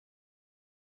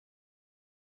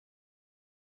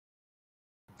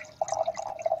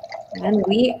And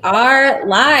we are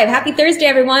live. Happy Thursday,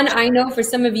 everyone. I know for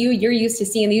some of you, you're used to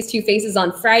seeing these two faces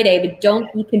on Friday, but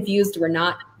don't be confused. We're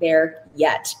not there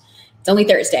yet. It's only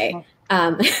Thursday.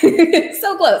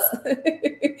 So close.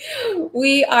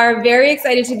 We are very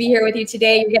excited to be here with you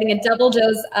today. You're getting a double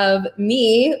dose of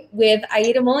me with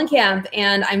Aida Mollenkamp,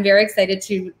 and I'm very excited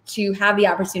to have the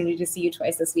opportunity to see you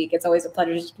twice this week. It's always a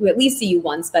pleasure to at least see you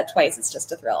once, but twice it's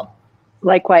just a thrill.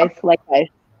 Likewise.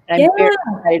 I'm very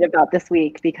excited about this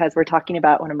week because we're talking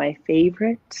about one of my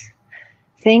favorite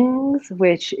things,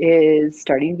 which is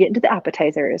starting to get into the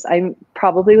appetizers. I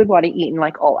probably would want to eat in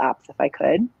like all apps if I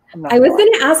could. I was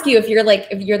going to ask you if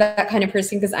you're that kind of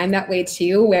person, because I'm that way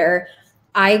too, where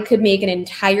I could make an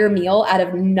entire meal out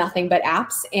of nothing but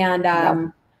apps. And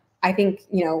I think,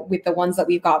 with the ones that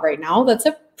we've got right now, that's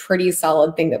a pretty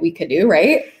solid thing that we could do,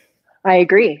 right? I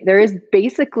agree. There is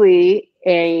basically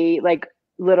a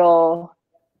little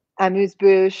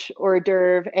amuse-bouche, hors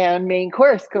d'oeuvre, and main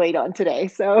course going on today.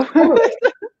 So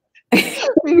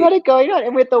we got it going on,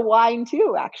 and with the wine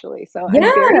too, actually. So I'm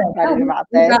very excited about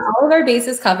this. We've got all of our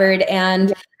bases covered,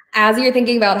 and as you're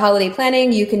thinking about holiday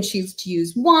planning, you can choose to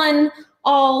use one,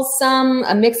 all, some,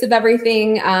 a mix of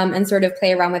everything, and sort of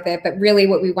play around with it. But really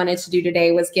what we wanted to do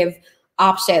today was give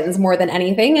options more than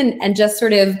anything, and just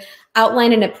sort of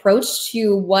outline an approach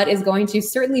to what is going to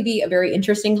certainly be a very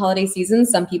interesting holiday season.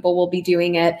 Some people will be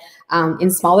doing it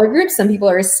in smaller groups. Some people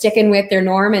are sticking with their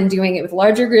norm and doing it with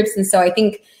larger groups. And so I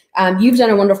think you've done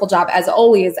a wonderful job, as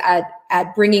always,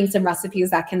 at bringing some recipes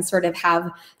that can sort of have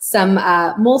some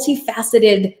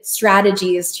multifaceted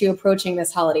strategies to approaching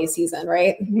this holiday season,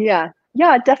 right?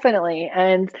 Yeah, definitely.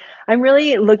 And I'm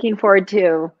really looking forward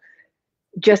to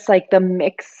just like the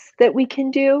mix that we can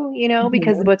do,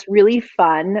 because what's really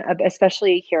fun,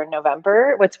 especially here in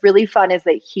November, what's really fun is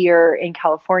that here in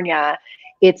California,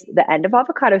 it's the end of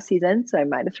avocado season. So I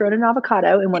might have thrown an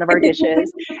avocado in one of our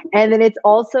dishes. And then it's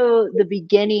also the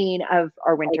beginning of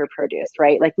our winter produce,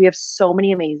 right? Like we have so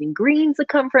many amazing greens that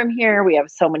come from here. We have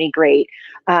so many great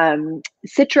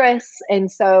citrus.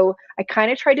 And so I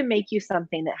kind of try to make you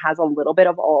something that has a little bit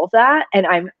of all of that. And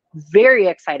I'm very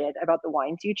excited about the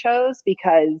wines you chose,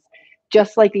 because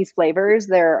just like these flavors,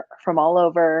 they're from all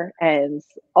over and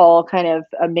all kind of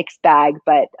a mixed bag,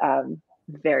 but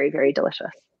very, very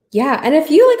delicious. Yeah, and a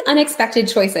few unexpected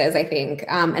choices, I think,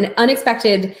 and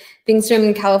unexpected things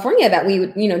from California that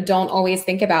we don't always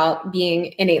think about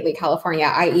being innately California,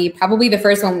 i.e. probably the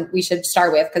first one we should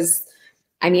start with, because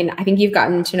I think you've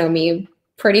gotten to know me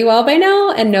pretty well by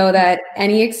now and know that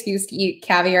any excuse to eat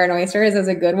caviar and oysters is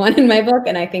a good one in my book.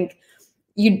 And I think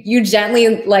you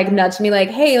gently nudged me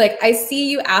hey, I see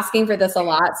you asking for this a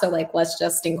lot. So let's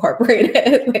just incorporate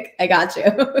it. I got you.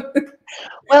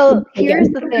 Well, here's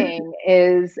the thing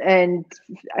is, and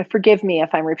forgive me if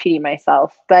I'm repeating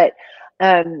myself, but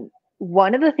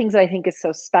one of the things that I think is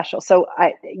so special. So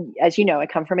as you know, I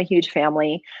come from a huge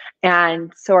family,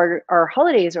 and so our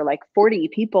holidays are 40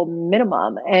 people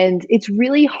minimum. And it's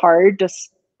really hard to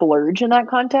splurge in that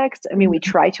context. We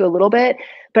try to a little bit,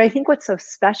 but I think what's so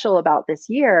special about this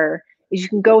year is you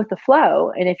can go with the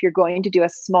flow. And if you're going to do a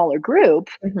smaller group,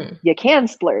 you can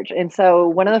splurge. And so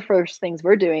one of the first things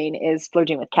we're doing is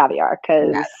splurging with caviar,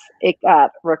 because it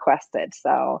got requested.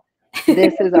 So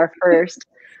this is our first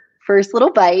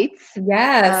little bites.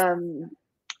 Yes.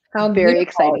 How very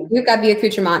exciting. You've got the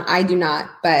accoutrement. I do not,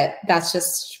 but that's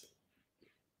just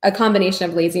a combination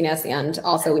of laziness, and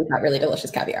also we've got really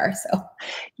delicious caviar. So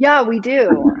yeah, we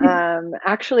do.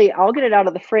 Actually, I'll get it out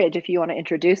of the fridge if you want to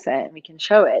introduce it, and we can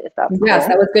show it if that's cool. Yes,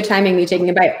 that was good timing, me taking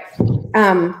a bite.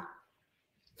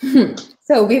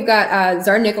 So we've got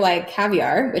Tsar Nikolai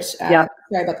caviar, which sorry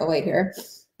about the light here,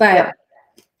 but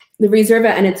the Reserva,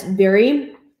 and it's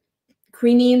very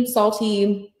creamy,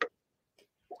 salty.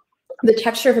 The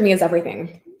texture for me is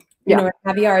everything.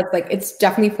 Caviar, it's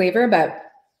definitely flavor, but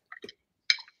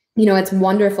it's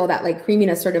wonderful that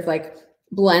creaminess sort of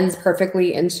blends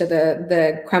perfectly into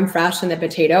the creme fraiche and the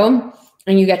potato,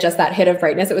 and you get just that hit of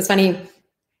brightness. It was funny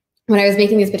when I was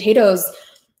making these potatoes,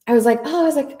 I was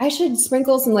I should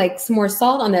sprinkle some more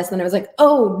salt on this. And then I was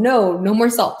oh no more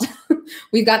salt.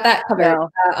 We've got that covered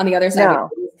on the other side.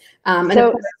 And so,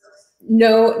 of course,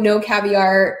 no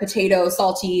caviar, potato,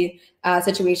 salty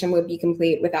situation would be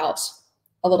complete without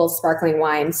a little sparkling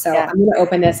wine. So I'm going to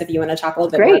open this if you want to talk a little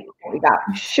bit about what we got.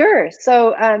 Sure.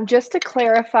 So just to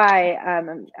clarify,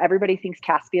 everybody thinks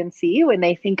Caspian Sea when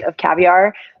they think of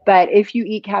caviar, but if you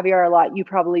eat caviar a lot, you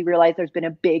probably realize there's been a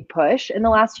big push in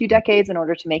the last few decades in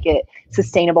order to make it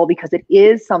sustainable, because it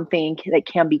is something that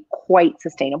can be quite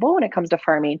sustainable when it comes to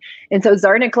farming. And so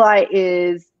Tsar Nikolai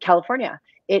is California.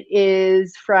 It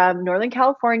is from Northern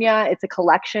California. It's a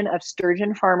collection of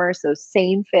sturgeon farmers, so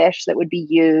same fish that would be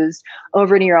used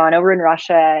over in Iran, over in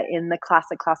Russia, in the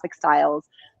classic styles,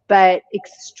 but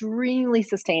extremely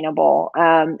sustainable.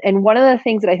 And one of the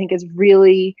things that I think is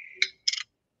really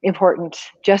important,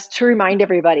 just to remind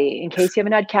everybody, in case you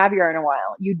haven't had caviar in a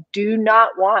while, you do not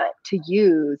want to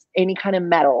use any kind of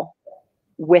metal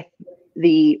with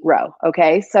the roe.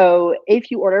 Okay. So if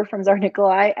you order from Tsar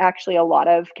Nikolai, actually a lot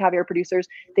of caviar producers,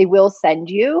 they will send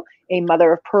you a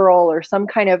mother of pearl or some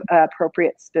kind of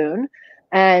appropriate spoon.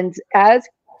 And as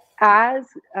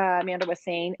Amanda was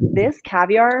saying, this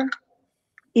caviar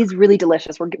is really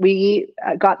delicious. We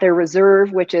got their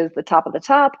reserve, which is the top of the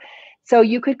top. So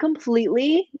you could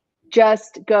completely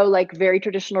just go like very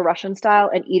traditional Russian style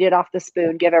and eat it off the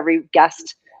spoon, give every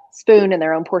guest spoon and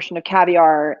their own portion of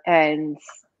caviar and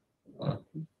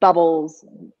bubbles.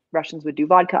 Russians would do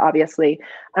vodka, obviously.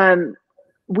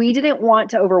 We didn't want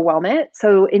to overwhelm it.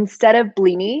 So instead of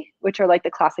blini, which are like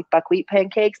the classic buckwheat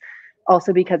pancakes,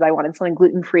 also because I wanted something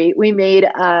gluten-free, we made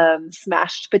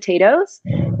smashed potatoes.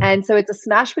 And so it's a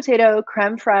smashed potato,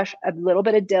 creme fraiche, a little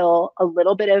bit of dill, a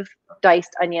little bit of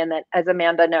diced onion that, as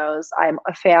Amanda knows, I'm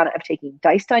a fan of taking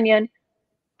diced onion,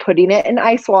 putting it in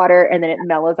ice water, and then it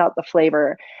mellows out the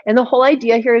flavor. And the whole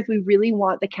idea here is we really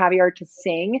want the caviar to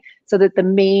sing so that the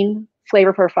main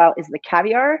flavor profile is the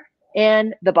caviar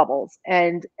and the bubbles.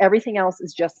 And everything else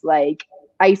is just like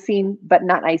icing, but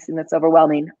not icing that's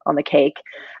overwhelming on the cake.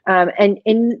 And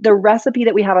in the recipe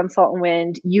that we have on Salt and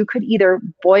Wind, you could either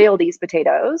boil these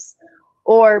potatoes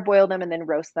or boil them and then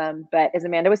roast them. But as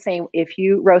Amanda was saying, if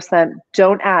you roast them,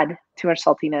 don't add too much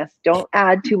saltiness. Don't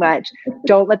add too much.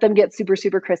 Don't let them get super,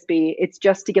 super crispy. It's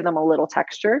just to give them a little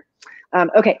texture.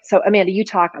 Okay, so Amanda, you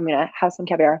talk. I'm going to have some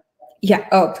caviar. Yeah.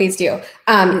 Oh, please do.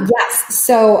 Yes.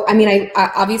 So, I mean,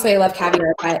 I obviously I love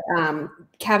caviar, but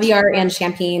caviar and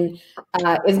champagne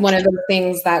is one of those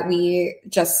things that we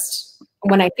just,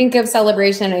 when I think of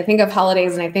celebration, I think of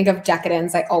holidays, and I think of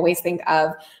decadence, I always think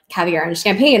of caviar and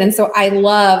champagne. And so I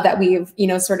love that we've,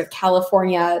 sort of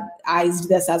California-ized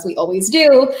this, as we always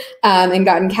do, and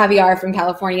gotten caviar from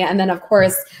California. And then, of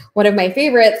course, one of my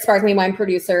favorite sparkling wine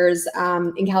producers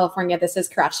in California, this is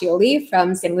Caraccioli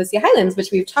from Santa Lucia Highlands,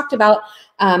 which we've talked about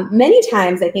many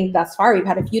times, I think, thus far. We've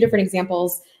had a few different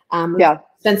examples. We've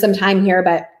spent some time here,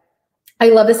 but I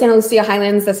love the Santa Lucia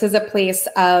Highlands. This is a place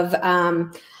of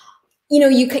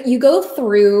you go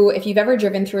through, if you've ever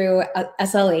driven through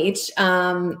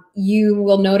SLH, you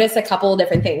will notice a couple of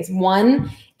different things.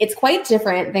 One, it's quite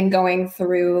different than going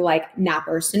through like Napa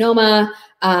or Sonoma,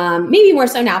 maybe more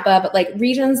so Napa, but like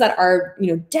regions that are,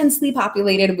 densely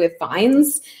populated with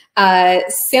vines.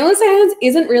 San Luis Islands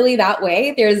isn't really that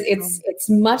way. It's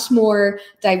much more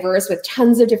diverse with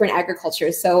tons of different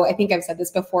agricultures. So I think I've said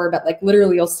this before, but like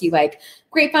literally you'll see like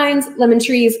grapevines, lemon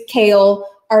trees, kale,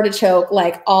 artichoke,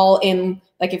 like all in,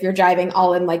 like if you're driving,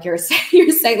 all in like your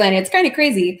sight line. It's kind of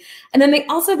crazy. And then they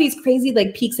also have these crazy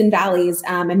like peaks and valleys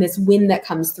and this wind that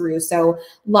comes through. So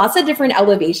lots of different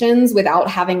elevations without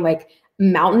having like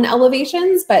mountain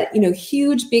elevations, but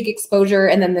huge, big exposure.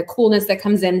 And then the coolness that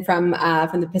comes in from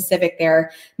the Pacific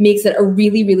there makes it a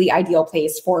really, really ideal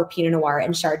place for Pinot Noir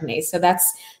and Chardonnay. So that's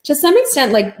to some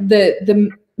extent like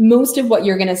the most of what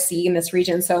you're going to see in this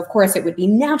region. So of course it would be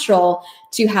natural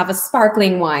to have a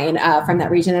sparkling wine from that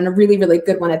region, and a really, really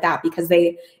good one at that, because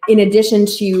they, in addition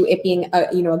to it being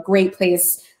a great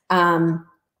place,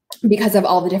 because of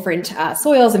all the different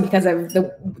soils and because of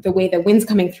the way the wind's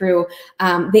coming through,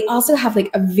 they also have like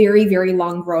a very, very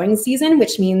long growing season,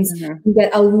 which means you get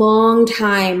a long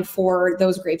time for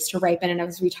those grapes to ripen. And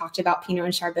as we talked about Pinot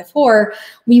and Chard before,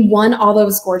 we want all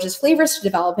those gorgeous flavors to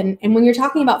develop. And when you're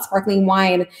talking about sparkling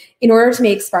wine, in order to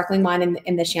make sparkling wine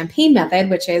in the champagne method,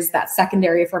 which is that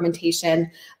secondary fermentation,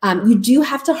 you do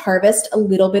have to harvest a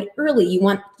little bit early. You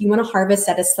want to harvest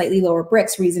at a slightly lower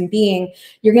Brix, reason being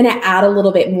you're going to add a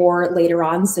little bit more later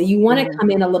on. So you want to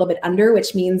come in a little bit under,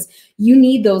 which means you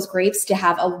need those grapes to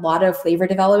have a lot of flavor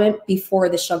development before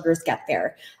the sugars get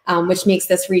there, which makes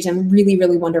this region really,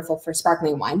 really wonderful for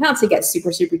sparkling wine. Not to get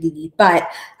super, super geeky, but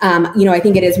I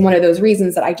think it is one of those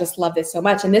reasons that I just love this so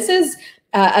much. And this is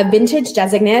a vintage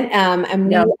designate, and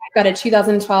we got a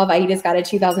 2012. Aida's got a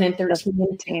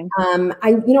 2013.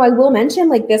 I will mention,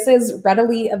 like, this is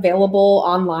readily available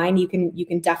online. You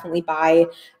can definitely buy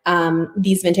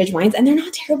these vintage wines, and they're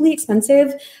not terribly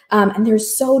expensive, and they're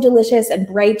so delicious and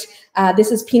bright. This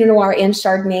is Pinot Noir and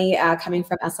Chardonnay coming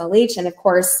from SLH, and of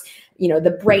course,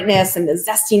 the brightness and the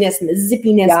zestiness and the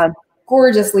zippiness.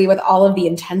 gorgeously with all of the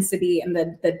intensity and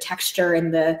the texture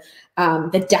and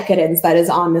the decadence that is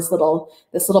on this little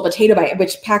potato bite,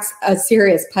 which packs a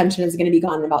serious punch and is going to be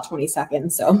gone in about 20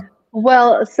 seconds. So.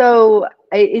 Well, so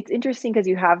it's interesting because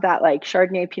you have that like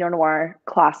Chardonnay Pinot Noir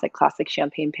classic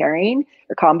champagne pairing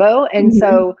or combo, and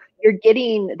so you're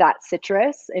getting that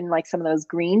citrus and like some of those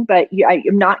green, but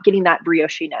I'm not getting that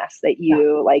brioche-ness that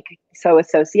you like so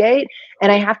associate.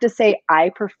 And I have to say, I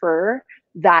prefer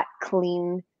that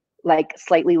clean, like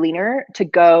slightly leaner to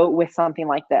go with something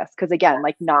like this. Cause again,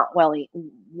 like not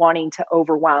wanting to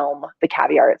overwhelm the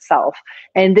caviar itself.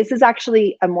 And this is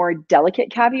actually a more delicate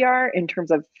caviar in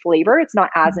terms of flavor. It's not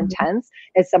as intense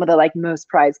as some of the like most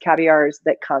prized caviars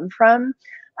that come from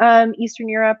Eastern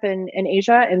Europe and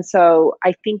Asia. And so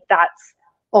I think that's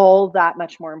all that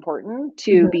much more important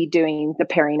to be doing the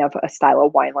pairing of a style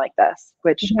of wine like this,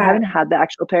 which I haven't had the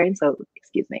actual pairing. So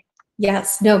excuse me.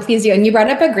 Yes, no, please do. And you brought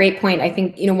up a great point. I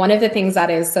think, one of the things that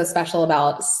is so special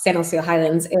about San Jose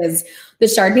Highlands is the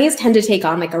Chardonnays tend to take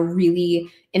on like a really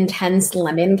intense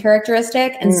lemon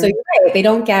characteristic. And so you're right, they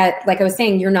don't get, like I was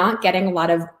saying, you're not getting a lot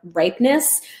of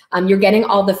ripeness. You're getting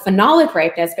all the phenolic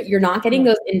ripeness, but you're not getting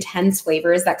those intense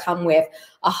flavors that come with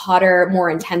a hotter, more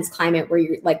intense climate where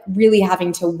you're like really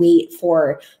having to wait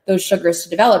for those sugars to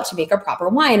develop to make a proper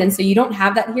wine. And so you don't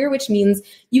have that here, which means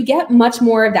you get much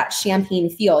more of that champagne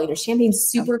feel. Champagne's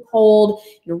super cold,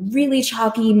 really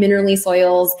chalky, minerally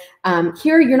soils.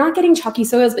 Here, you're not getting chalky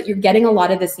soils, but you're getting a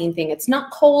lot of the same thing. It's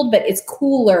not cold, but it's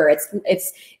cooler.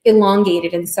 It's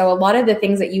elongated. And so a lot of the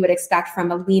things that you would expect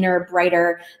from a leaner,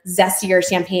 brighter, zestier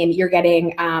champagne, you're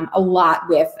getting a lot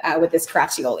with this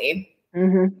Caraccioli.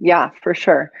 Yeah, for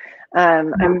sure.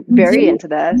 I'm very into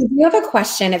this. You have a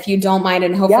question, if you don't mind,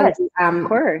 and hopefully, of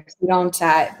course, you don't.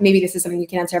 Maybe this is something you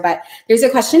can answer. But there's a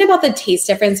question about the taste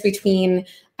difference between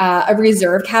a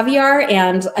reserve caviar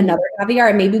and another caviar,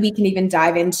 and maybe we can even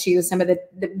dive into some of the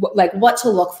like what to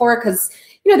look for. Because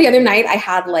the other night I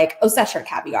had like Osetra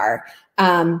caviar.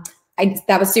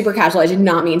 That was super casual. I did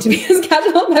not mean to be as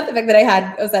casual about the fact that I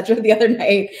had Osetra the other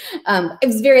night. I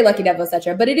was very lucky to have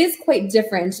Osetra, but it is quite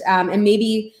different. And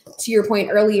maybe to your point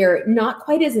earlier, not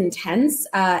quite as intense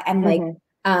and like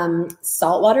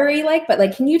saltwatery but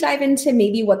like, can you dive into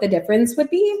maybe what the difference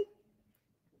would be?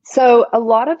 So a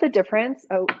lot of the difference,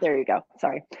 there you go.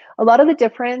 Sorry. A lot of the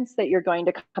difference that you're going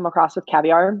to come across with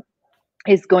caviar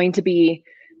is going to be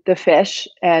the fish.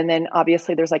 And then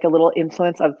obviously there's like a little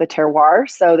influence of the terroir.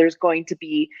 So there's going to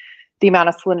be the amount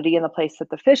of salinity in the place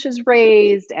that the fish is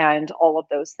raised and all of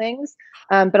those things.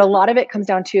 But a lot of it comes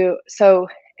down to, so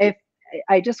if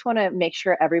I just want to make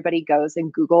sure everybody goes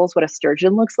and Googles what a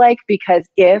sturgeon looks like, because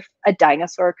if a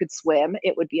dinosaur could swim,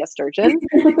 it would be a sturgeon.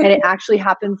 And it actually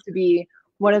happens to be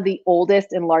one of the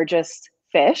oldest and largest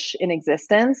fish in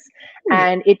existence.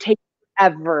 And it takes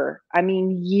ever,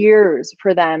 years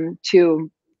for them to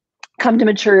come to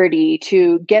maturity,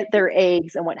 to get their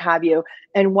eggs and what have you.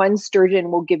 And one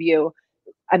sturgeon will give you,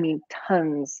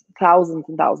 tons, thousands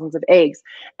and thousands of eggs.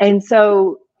 And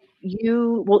so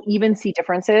you will even see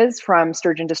differences from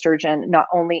sturgeon to sturgeon, not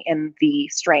only in the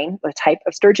strain, the type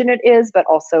of sturgeon it is, but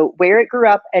also where it grew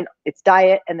up and its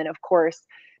diet. And then of course,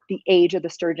 the age of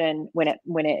the sturgeon when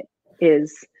it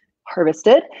is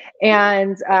harvested.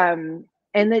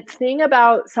 And the thing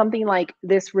about something like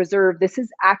this reserve, this is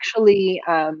actually,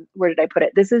 where did I put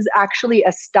it? This is actually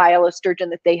a style of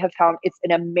sturgeon that they have found. It's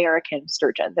an American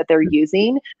sturgeon that they're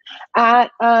using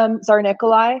at Tsar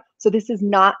Nikolai. So this is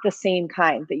not the same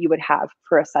kind that you would have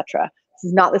for a Cetra. This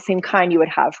is not the same kind you would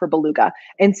have for Beluga.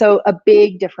 And so a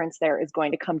big difference there is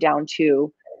going to come down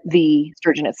to the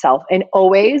sturgeon itself. And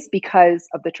always, because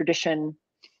of the tradition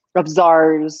of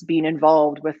czars being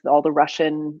involved with all the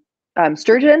Russian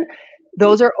sturgeon,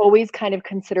 those are always kind of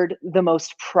considered the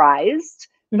most prized,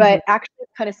 but actually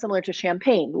it's kind of similar to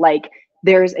champagne. Like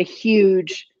there's a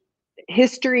huge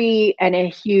history and a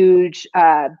huge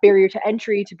barrier to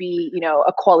entry to be,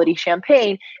 a quality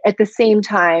champagne. At the same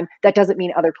time, that doesn't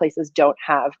mean other places don't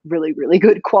have really, really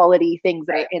good quality things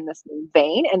that are in the same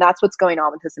vein. And that's what's going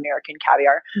on with this American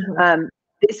caviar.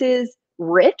 This is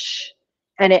rich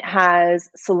and it has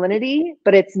salinity,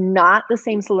 but it's not the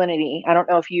same salinity. I don't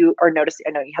know if you are noticing, I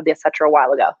know you had the Osetra a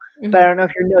while ago, but I don't know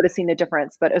if you're noticing the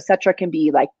difference, but Osetra can be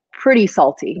like pretty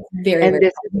salty and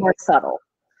this is more subtle.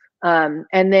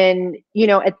 And then,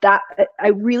 at that, I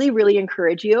really, really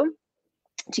encourage you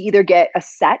to either get a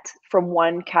set from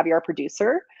one caviar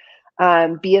producer,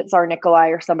 be it Tsar Nikolai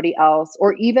or somebody else,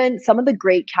 or even some of the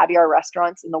great caviar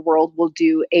restaurants in the world will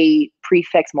do a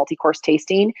prefix multi-course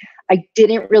tasting. I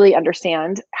didn't really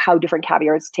understand how different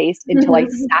caviars taste until I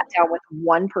sat down with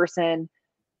one person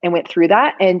and went through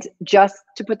that. And just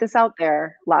to put this out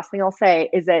there, last thing I'll say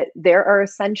is that there are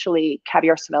essentially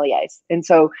caviar sommeliers. And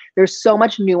so there's so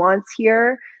much nuance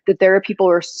here that there are people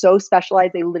who are so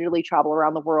specialized, they literally travel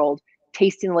around the world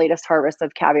tasting the latest harvest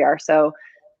of caviar. So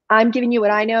I'm giving you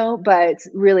what I know, but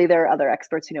really there are other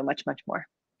experts who know much, much more.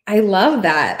 I love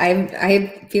that.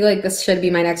 I feel like this should be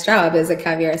my next job as a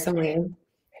caviar sommelier.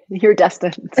 You're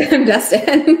destined. I'm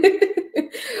destined.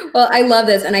 Well, I love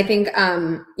this. And I think,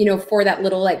 you know, for that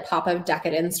little like pop of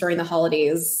decadence during the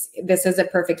holidays, this is a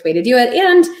perfect way to do it.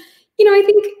 And, you know, I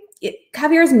think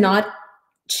caviar is not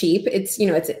cheap. It's, you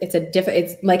know,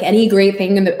 it's like any great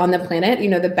thing on the planet. You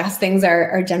know, the best things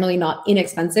are generally not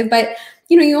inexpensive, but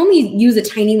you know, you only use a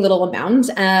tiny little amount,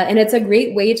 and it's a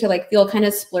great way to like feel kind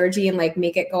of splurgy and like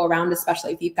make it go around,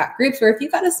 especially if you've got groups, or if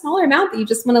you've got a smaller amount that you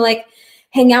just want to like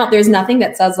hang out. There's nothing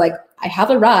that says like, I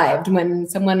have arrived when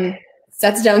someone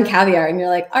sets down caviar and you're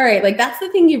like, all right, like that's the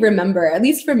thing you remember. At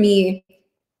least for me,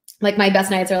 like my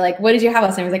best nights are like, what did you have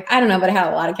last night? I was like, I don't know, but I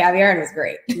had a lot of caviar and it was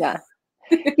great. Yeah.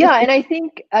 Yeah. And I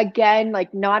think, again,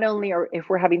 like not only if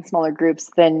we're having smaller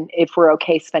groups, then if we're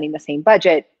okay spending the same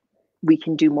budget, we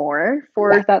can do more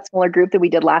for that smaller group that we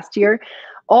did last year.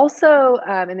 Also,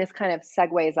 and this kind of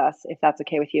segues us, if that's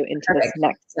okay with you, into this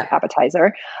next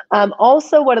appetizer.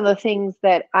 Also, one of the things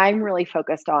that I'm really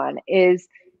focused on is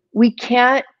we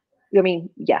can't, I mean,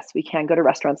 yes, we can go to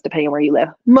restaurants depending on where you live.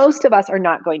 Most of us are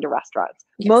not going to restaurants.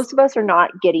 Yes. Most of us are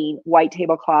not getting white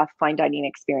tablecloth fine dining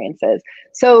experiences.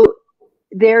 So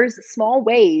there's small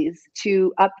ways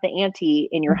to up the ante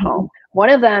in your home. One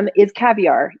of them is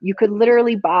caviar. You could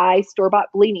literally buy store-bought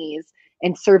blinis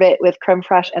and serve it with creme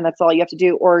fraiche, and that's all you have to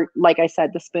do. Or like I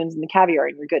said, the spoons and the caviar,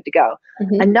 and you're good to go.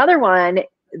 Another one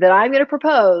that I'm going to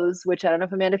propose, which I don't know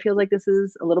if Amanda feels like this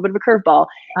is a little bit of a curveball,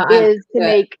 is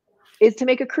to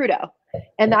make a crudo.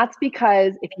 And that's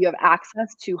because if you have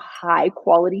access to high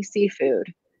quality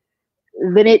seafood,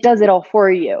 then it does it all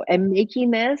for you. And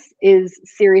making this is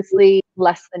seriously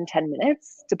less than 10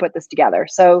 minutes to put this together.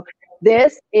 So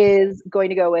this is going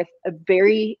to go with I'm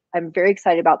very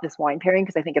excited about this wine pairing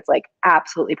because I think it's like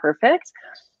absolutely perfect.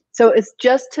 So it's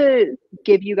just to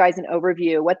give you guys an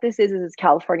overview. What this is as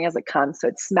California as it comes. So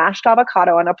it's smashed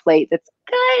avocado on a plate that's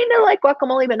kind of like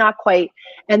guacamole, but not quite.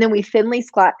 And then we thinly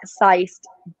sliced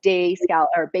bay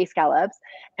scallops.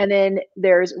 And then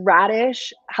there's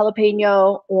radish,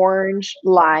 jalapeno, orange,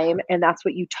 lime, and that's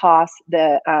what you toss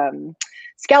the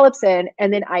scallops in.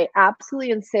 And then I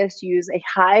absolutely insist you use a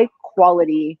high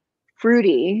quality,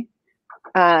 fruity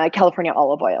California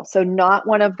olive oil. So not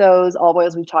one of those olive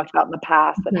oils we've talked about in the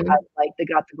past that has like the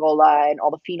Gattegola and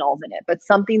all the phenols in it, but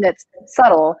something that's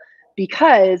subtle,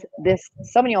 because this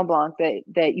Sauvignon Blanc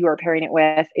that you are pairing it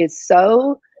with is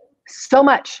so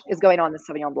much is going on in the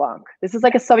Sauvignon Blanc. This is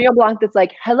like a Sauvignon Blanc that's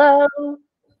like, hello,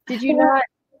 did you not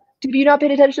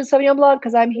pay attention to Sauvignon Blanc?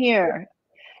 Because I'm here.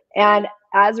 And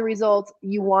as a result,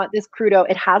 you want this crudo.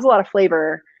 It has a lot of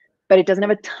flavor, but it doesn't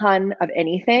have a ton of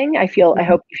anything. I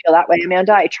hope you feel that way,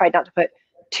 Amanda. I tried not to put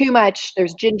too much.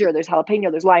 There's ginger, there's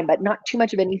jalapeno, there's lime, but not too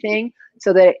much of anything,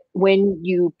 so that when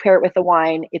you pair it with the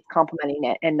wine, it's complementing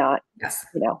it and not,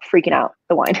 freaking out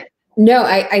the wine. No,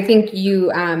 I think you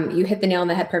hit the nail on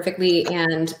the head perfectly.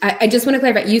 And I just want to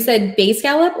clarify, you said bay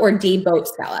scallop or day boat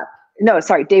scallop? No,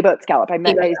 sorry, day boat scallop.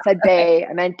 I said bay.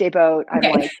 I meant day boat. I'm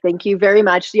like, thank you very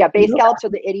much. Yeah, bay scallops are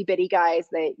the itty bitty guys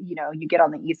that you get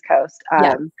on the East Coast.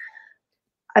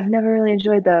 I've never really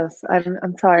enjoyed those.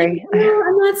 I'm sorry. No,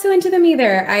 I'm not so into them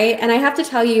either. I have to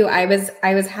tell you, I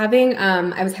was having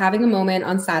a moment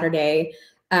on Saturday.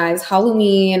 It was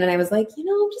Halloween, and I was like,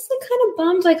 I'm just like kind of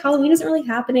bummed, like Halloween isn't really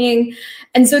happening.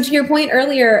 And so to your point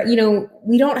earlier,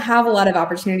 we don't have a lot of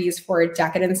opportunities for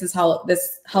decadence this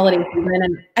holiday season,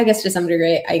 and I guess to some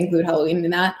degree I include Halloween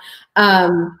in that.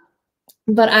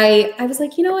 But I was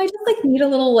like, I just like need a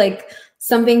little like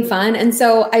something fun, and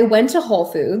so I went to Whole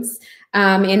Foods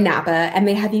in Napa, and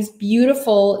they had these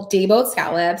beautiful day boat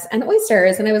scallops and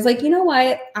oysters. And I was like, you know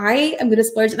what? I am going to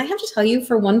splurge. And I have to tell you,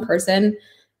 for one person,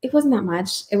 it wasn't that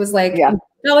much. It was like $1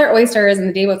 oysters and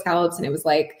the day boat scallops. And it was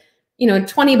like,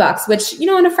 $20, which,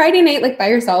 on a Friday night, like by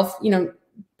yourself,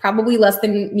 probably less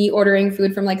than me ordering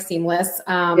food from like Seamless.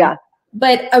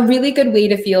 But a really good way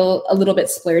to feel a little bit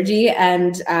splurgy.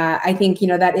 And I think,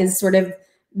 that is sort of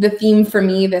the theme for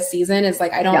me this season, is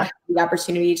like, I don't have the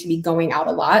opportunity to be going out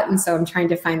a lot. And so I'm trying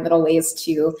to find little ways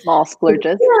to small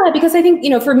splurges. Yeah, because I think,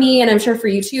 for me, and I'm sure for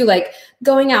you too, like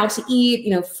going out to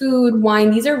eat, food,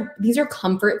 wine, these are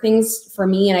comfort things for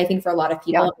me. And I think for a lot of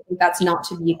people, I think that's not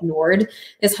to be ignored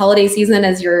this holiday season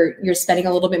as you're spending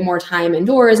a little bit more time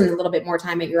indoors and a little bit more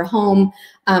time at your home.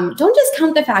 Don't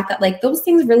discount the fact that like those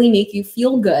things really make you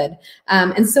feel good.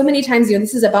 And so many times,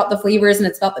 this is about the flavors and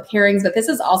it's about the pairings, but this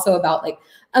is also about like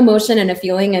emotion and a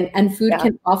feeling, and food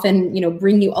can often,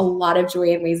 bring you a lot of joy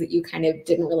in ways that you kind of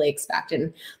didn't really expect.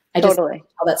 And I just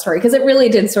tell that story because it really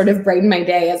did sort of brighten my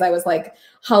day as I was like,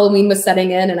 Halloween was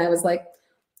setting in and I was like,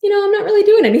 I'm not really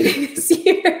doing anything this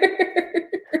year.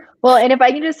 Well, and if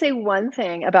I can just say one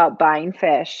thing about buying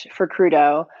fish for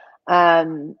crudo,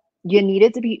 you need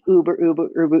it to be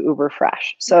uber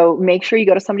fresh. So make sure you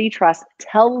go to somebody you trust,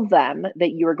 tell them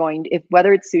that you are going to,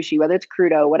 whether it's sushi, whether it's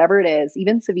crudo, whatever it is,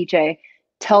 even ceviche,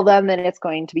 tell them that it's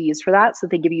going to be used for that. So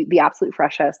they give you the absolute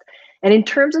freshest. And in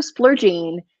terms of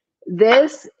splurging,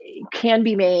 this can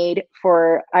be made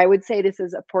for, I would say this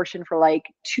is a portion for like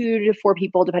 2 to 4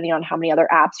 people, depending on how many other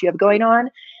apps you have going on.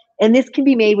 And this can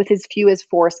be made with as few as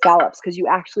 4 scallops because you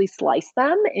actually slice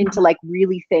them into like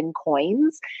really thin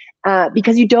coins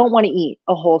because you don't want to eat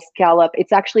a whole scallop.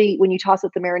 It's actually, when you toss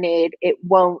it the marinade, it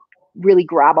won't really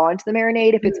grab onto the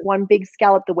marinade. If it's one big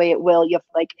scallop, the way it will, you have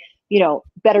like,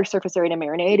 better surface area to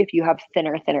marinate if you have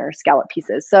thinner scallop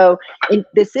pieces. So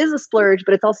this is a splurge,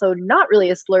 but it's also not really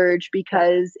a splurge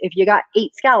because if you got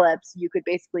 8 scallops, you could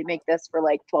basically make this for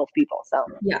like 12 people. So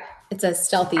yeah, it's a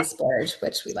stealthy splurge,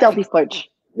 which we stealthy splurge.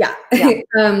 Yeah.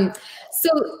 So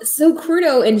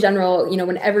crudo in general,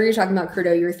 whenever you're talking about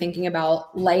crudo, you're thinking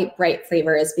about light, bright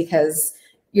flavors because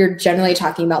you're generally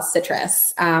talking about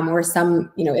citrus or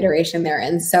some, iteration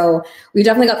therein. So we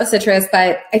definitely got the citrus,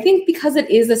 but I think because it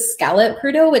is a scallop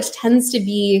crudo, which tends to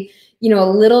be, a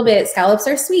little bit, scallops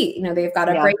are sweet. They've got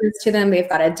a brightness to them. They've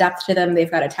got a depth to them. They've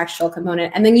got a textural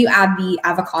component. And then you add the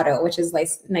avocado, which is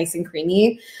nice and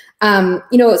creamy. As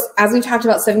we talked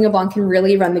about, Sauvignon Blanc can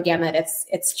really run the gamut.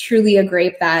 It's truly a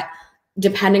grape that,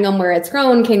 depending on where it's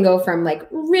grown, can go from like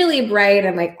really bright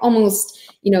and like almost,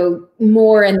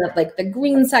 more in the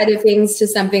green side of things to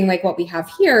something like what we have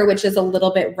here, which is a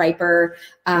little bit riper,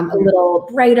 a little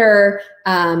brighter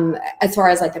as far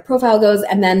as like the profile goes.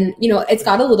 And then, it's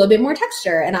got a little bit more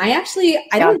texture. And I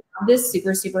don't have this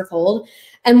super, super cold.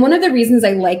 And one of the reasons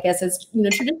I like this is,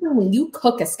 traditionally when you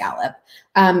cook a scallop,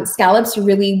 scallops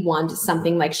really want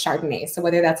something like Chardonnay. So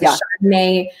whether that's a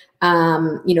Chardonnay,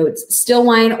 it's still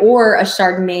wine or a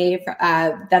Chardonnay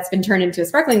that's been turned into a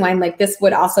sparkling wine, like this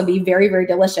would also be very, very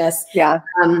delicious. Yeah.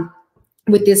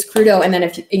 With this crudo. And then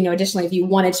if, additionally, if you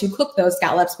wanted to cook those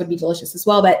scallops would be delicious as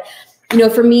well. But,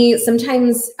 for me,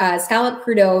 sometimes scallop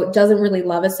crudo doesn't really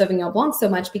love a Sauvignon Blanc so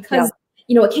much because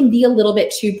it can be a little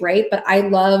bit too bright, but I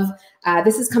love,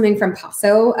 this is coming from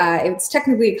Paso. It's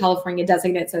technically a California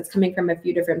designate, so it's coming from a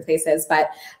few different places, but,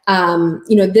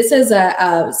 this is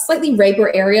a slightly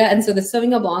riper area. And so the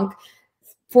Sauvignon Blanc,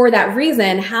 for that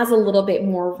reason, has a little bit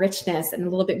more richness and a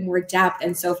little bit more depth.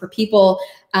 And so for people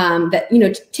that,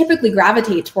 typically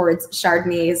gravitate towards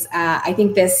Chardonnays, I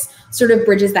think this sort of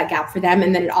bridges that gap for them.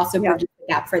 And then it also bridges the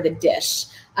gap for the dish.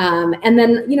 And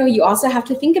then, you also have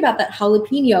to think about that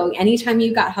jalapeno. Anytime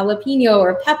you've got jalapeno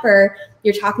or pepper,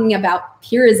 you're talking about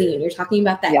pyrazine. You're talking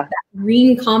about that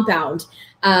green compound.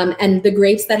 And the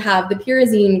grapes that have the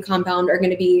pyrazine compound are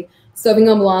going to be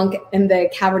Sauvignon Blanc and the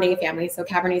Cabernet family. So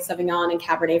Cabernet Sauvignon and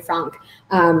Cabernet Franc.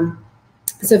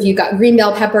 So if you've got green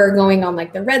bell pepper going on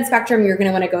like the red spectrum, you're going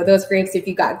to want to go those grapes. If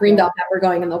you've got green bell pepper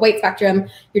going on the white spectrum,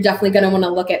 you're definitely going to want to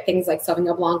look at things like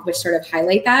Sauvignon Blanc, which sort of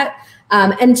highlight that.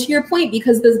 And to your point,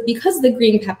 because the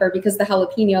green pepper, because the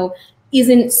jalapeno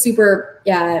isn't super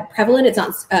prevalent, it's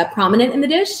not prominent in the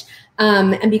dish,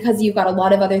 and because you've got a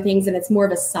lot of other things and it's more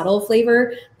of a subtle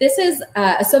flavor, this is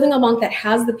a Sauvignon Blanc that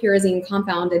has the pyrazine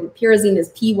compound, and pyrazine is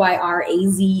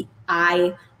Pyrazine.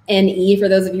 For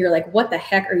those of you who are like, what the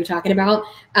heck are you talking about?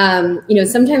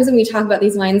 Sometimes when we talk about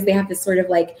these wines, they have this sort of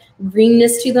like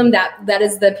greenness to them. That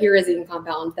is the pyrazine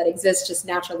compound that exists just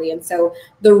naturally. And so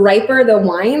the riper the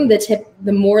wine,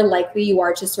 the more likely you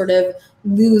are to sort of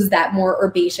lose that more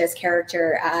herbaceous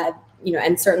character.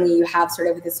 And certainly you have sort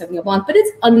of with the Sauvignon Blanc, but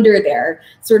it's under there,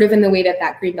 sort of in the way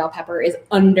that green bell pepper is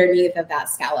underneath of that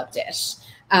scallop dish.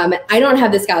 I don't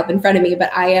have the scallop in front of me, but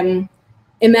I am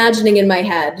imagining in my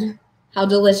head how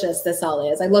delicious this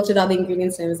all is. I looked at all the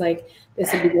ingredients and I was like,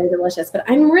 this would be very delicious. But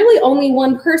I'm really only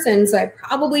one person, so I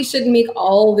probably shouldn't make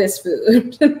all this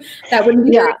food. That wouldn't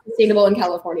be very sustainable in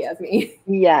California as me.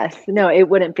 Yes, no, it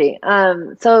wouldn't be.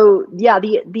 So yeah,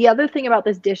 the other thing about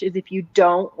this dish is if you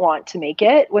don't want to make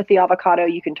it with the avocado,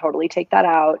 you can totally take that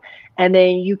out. And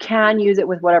then you can use it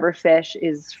with whatever fish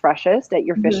is freshest at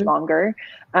your fish monger.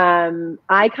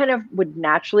 I kind of would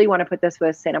naturally want to put this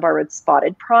with Santa Barbara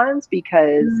spotted prawns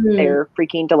because they're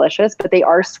freaking delicious, but they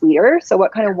are sweeter. So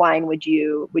what kind of wine would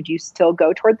you still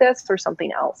go toward this or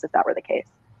something else if that were the case?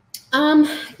 Yeah,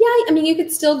 I mean, you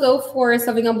could still go for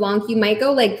Sauvignon Blanc. You might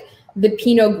go like the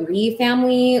Pinot Gris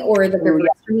family or the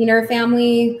Gewürztraminer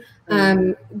family.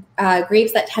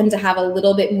 Grapes that tend to have a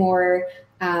little bit more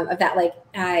of that like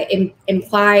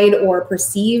implied or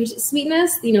perceived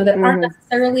sweetness, you know, that aren't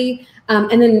necessarily,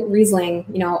 and then Riesling,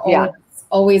 you know,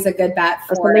 always a good bet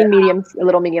for something a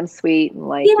little medium sweet and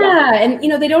like and you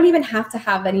know, they don't even have to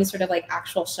have any sort of like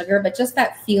actual sugar, but just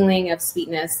that feeling of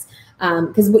sweetness.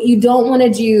 Because what you don't want to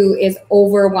do is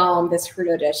overwhelm this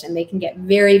crudo dish, and they can get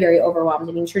very, very overwhelmed.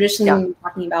 I mean, traditionally, when we're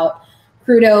talking about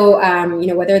crudo, you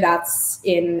know, whether that's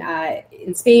in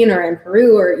Spain or in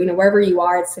Peru or, you know, wherever you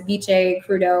are, it's ceviche,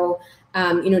 crudo.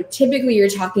 You know, typically you're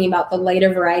talking about the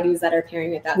lighter varieties that are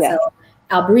pairing with that. So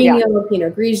Albarino,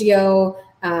 Pinot Grigio,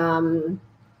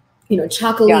 you know,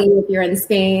 Chocolate if you're in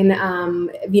Spain,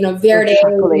 you know, Verde,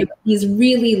 you know, these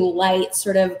really light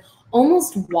sort of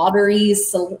almost watery,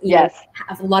 so you know,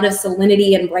 have a lot of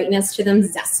salinity and brightness to them,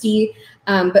 zesty.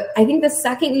 But I think the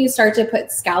second you start to put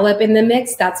scallop in the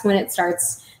mix, that's when it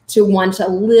starts to want a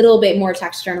little bit more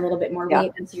texture and a little bit more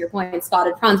weight. And to your point,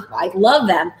 spotted prawns, I love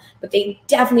them, but they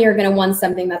definitely are going to want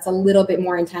something that's a little bit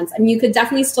more intense. And you could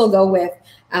definitely still go with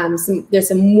there's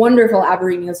some wonderful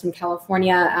Albarinos from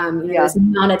California. You know, there's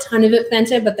not a ton of it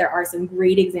planted, but there are some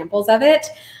great examples of it.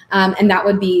 And that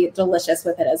would be delicious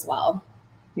with it as well.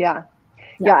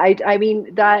 I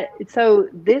mean so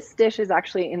this dish is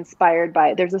actually inspired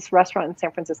by, there's this restaurant in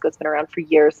San Francisco that's been around for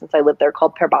years since I lived there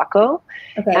called Perbacco.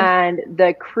 And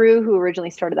the crew who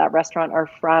originally started that restaurant are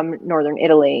from Northern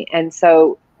Italy. And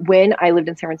so when I lived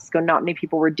in San Francisco, not many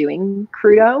people were doing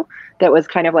crudo that was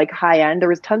kind of like high end. There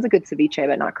was tons of good ceviche,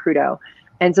 but not crudo.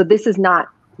 And so this is not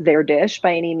their dish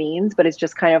by any means, but it's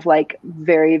just kind of like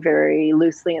very, very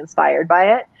loosely inspired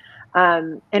by it.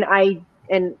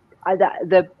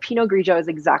 The Pinot Grigio is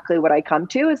exactly what I come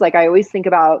to. Is like, I always think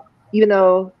about, even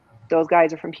though those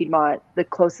guys are from Piedmont, the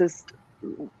closest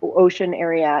ocean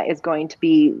area is going to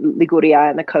be Liguria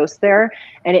and the coast there.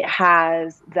 And it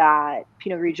has that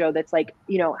Pinot Grigio that's like,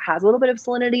 you know, has a little bit of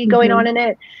salinity going on in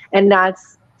it. And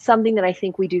that's something that I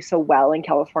think we do so well in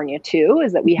California too,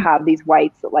 is that we have these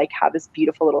whites that like have this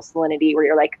beautiful little salinity where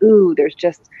you're like, ooh, there's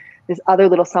just this other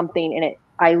little something in it.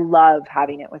 I love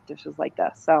having it with dishes like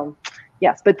this. So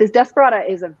yes, but this Desparada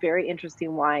is a very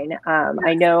interesting wine.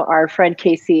 I know our friend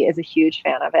Casey is a huge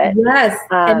fan of it. Yes,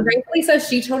 and rightfully so.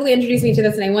 She totally introduced me to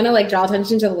this, and I want to like draw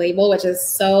attention to the label, which is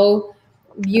so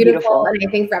beautiful. And I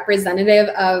think representative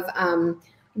of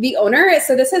the owner.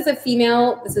 So this is a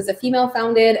female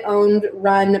founded, owned,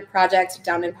 run project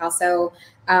down in Paso.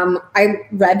 I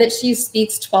read that she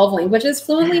speaks 12 languages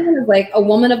fluently and is like a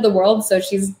woman of the world. So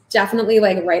she's definitely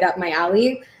like right up my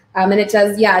alley. And it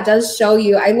does show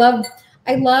you. I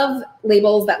love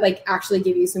labels that like actually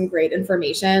give you some great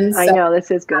information. So, I know this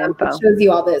is good info. It shows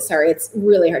you all the, it's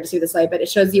really hard to see this light, but it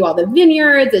shows you all the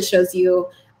vineyards. It shows you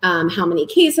how many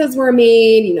cases were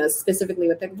made, you know, specifically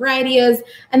what the variety is.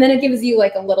 And then it gives you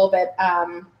like a little bit,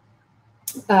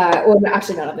 well,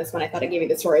 actually not on this one. I thought I gave you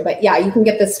the story, but yeah, you can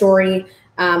get the story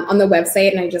on the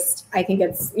website. And I think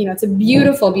it's, you know, it's a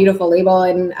beautiful, beautiful label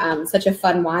and such a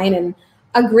fun wine and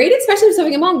a great expression of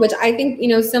Sauvignon Blanc, which I think, you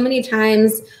know, so many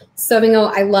times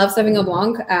I love Sauvignon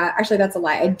Blanc. Actually, that's a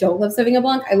lie. I don't love Sauvignon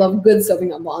Blanc. I love good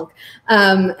Sauvignon Blanc.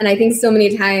 And I think so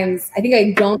many times, I think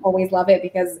I don't always love it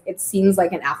because it seems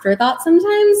like an afterthought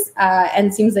sometimes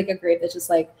and seems like a grape that's just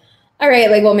like, all right,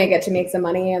 like we'll make it to make some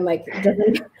money and like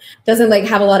doesn't like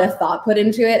have a lot of thought put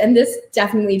into it. And this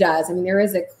definitely does. I mean, there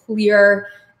is a clear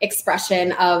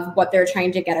expression of what they're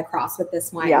trying to get across with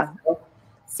this wine. Yeah. So,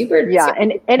 super.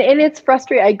 And it's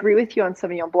frustrating. I agree with you on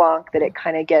Sauvignon Blanc that it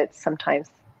kind of gets sometimes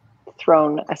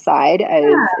thrown aside as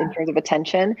in terms of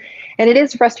attention. And it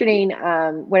is frustrating.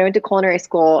 When I went to culinary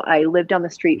school, I lived down the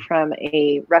street from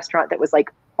a restaurant that was like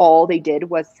all they did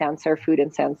was Sancerre food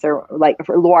and Sancerre, like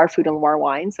for Loire food and Loire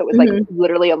wine. So it was like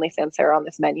literally only Sancerre on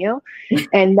this menu.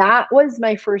 And that was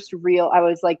my first I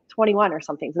was like 21 or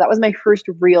something. So that was my first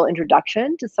real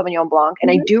introduction to Sauvignon Blanc.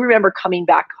 And I do remember coming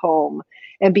back home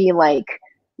and being like,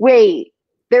 wait,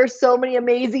 there's so many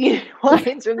amazing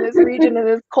wines from this region and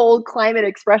this cold climate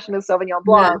expression of Sauvignon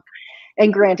Blanc.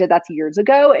 And granted, that's years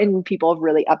ago, and people have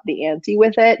really upped the ante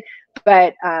with it.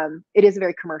 But it is a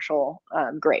very commercial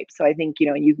grape. So I think,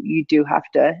 you do have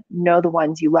to know the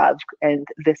ones you love, and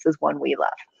this is one we love.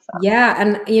 So. Yeah,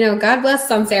 and God bless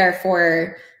Sancerre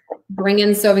for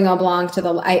bringing Sauvignon Blanc to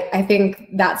the. I think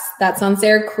that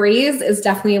Sancerre craze is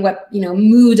definitely what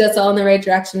moved us all in the right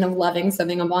direction of loving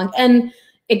Sauvignon Blanc and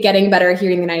it getting better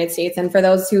here in the United States. And for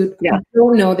those who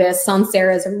don't know this,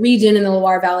 Sancerre is a region in the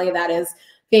Loire Valley that is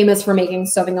famous for making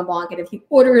Sauvignon Blanc. And if you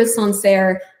order a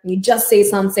Sancerre and you just say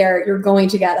Sancerre, you're going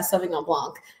to get a Sauvignon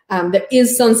Blanc. There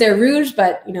is Sancerre Rouge,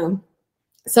 but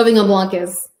Sauvignon Blanc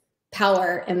is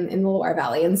power in the Loire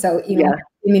Valley. And so,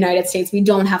 in the United States, we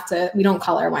don't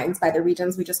call our wines by the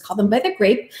regions. We just call them by the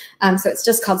grape. So it's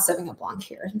just called Sauvignon Blanc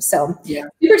here. So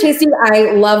super tasty.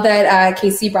 I love that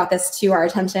Casey brought this to our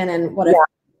attention, and what a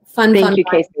fun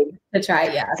Casey, to try.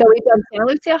 Yeah. So we've done Santa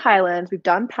Lucia Highlands, we've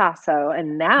done Paso,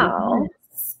 and now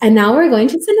we're going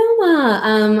to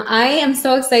Sonoma. I am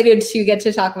so excited to get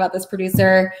to talk about this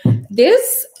producer.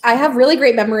 I have really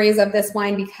great memories of this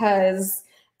wine because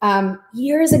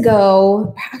years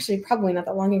ago, actually probably not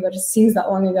that long ago, just seems that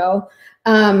long ago,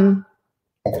 Andy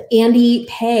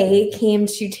Peay came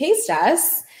to taste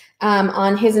us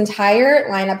on his entire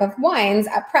lineup of wines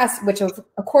at Press, which of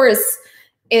course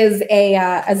is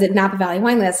as a Napa Valley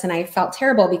wine list. And I felt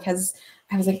terrible because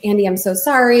I was like, Andy, I'm so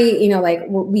sorry.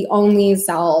 We only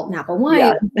sell Napa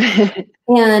wine. Yeah.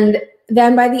 And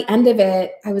then by the end of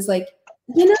it, I was like,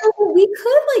 we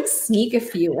could sneak a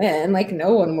few in,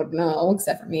 no one would know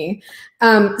except for me.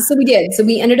 So we did. So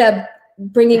we ended up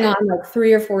bringing on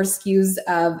 3 or 4 SKUs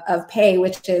of Peay,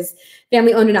 which is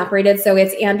family owned and operated. So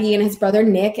it's Andy and his brother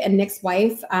Nick and Nick's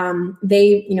wife.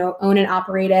 They own and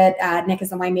operate it. Nick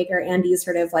is a winemaker. Andy's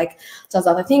sort of does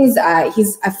all the things.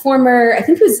 He's a former, I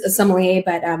think he was a sommelier,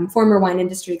 but former wine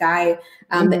industry guy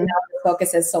that now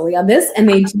focuses solely on this. And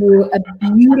they do a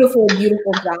beautiful,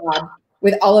 beautiful job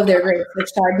with all of their grapes, like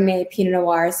Chardonnay, Pinot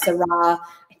Noir, Syrah.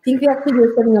 I think we actually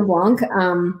do Sauvignon Blanc.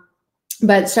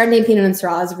 But Chardonnay, Pinot, and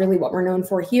Syrah is really what we're known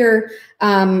for here.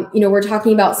 We're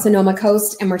talking about Sonoma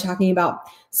Coast, and we're talking about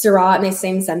Syrah in the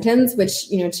same sentence, which,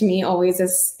 to me always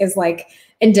is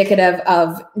indicative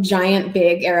of giant,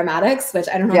 big aromatics, which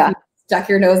I don't know if you stuck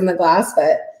your nose in the glass,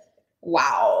 but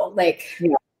wow,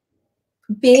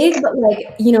 big, but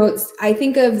I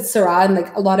think of Syrah and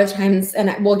a lot of times,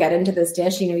 and we'll get into this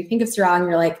dish, you think of Syrah and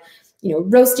you're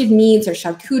roasted meats or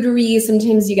charcuterie.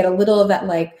 Sometimes you get a little of that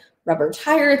rubber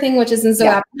tire thing, which isn't so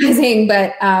appetizing,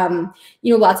 but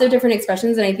lots of different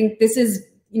expressions. And I think this is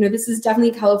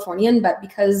definitely Californian, but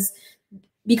because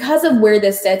of where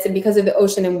this sits and because of the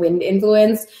ocean and wind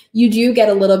influence, you do get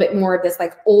a little bit more of this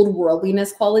old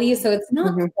worldliness quality. So it's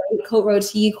not quite Côte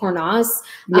Rôtie, Cornas.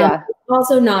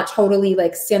 Also not totally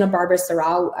Santa Barbara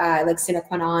Syrah, Sine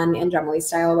Qua Non and Drumley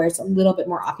style, where it's a little bit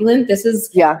more opulent. This is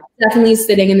definitely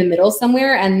sitting in the middle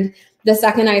somewhere. And the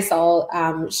second I saw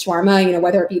shawarma,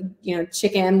 whether it be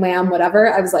chicken, lamb,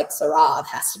 whatever, I was like, Syrah, it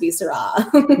has to be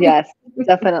Syrah. Yes,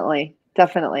 definitely.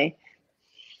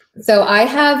 So I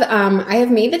have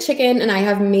made the chicken and I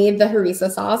have made the harissa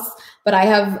sauce, but I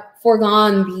have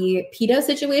foregone the pita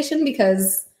situation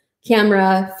because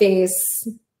camera, face,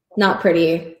 not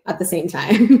pretty at the same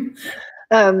time.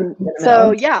 So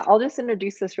I'll just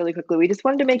introduce this really quickly. We just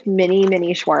wanted to make mini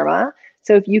shawarma.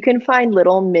 So if you can find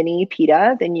little mini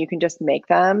pita, then you can just make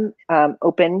them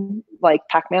open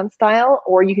Pac-Man style,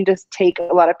 or you can just take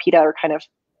a lot of pita or kind of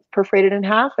perforate it in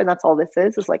half, and that's all this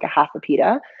is a half a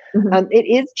pita. It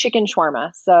is chicken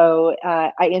shawarma. So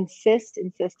I insist to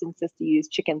use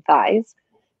chicken thighs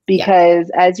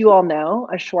because as you all know,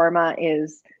 a shawarma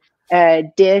is a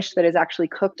dish that is actually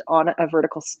cooked on a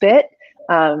vertical spit.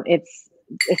 It's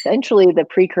essentially the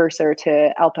precursor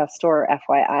to al pastor,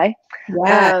 FYI.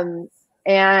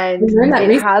 And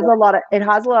it has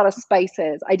a lot of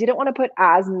spices. I didn't want to put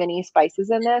as many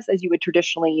spices in this as you would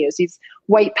traditionally use. These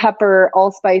white pepper,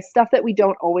 allspice, stuff that we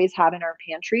don't always have in our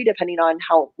pantry, depending on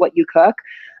what you cook.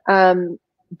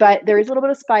 But there is a little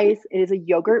bit of spice. It is a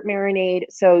yogurt marinade,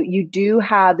 so you do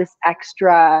have this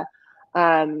extra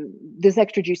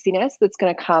juiciness that's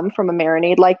going to come from a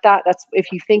marinade like that. That's if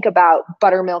you think about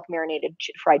buttermilk marinated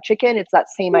fried chicken, it's that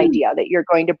same idea that you're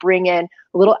going to bring in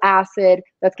a little acid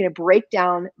that's going to break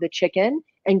down the chicken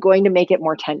and going to make it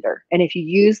more tender. And if you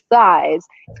use thighs,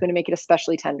 it's going to make it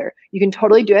especially tender. You can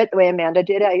totally do it the way Amanda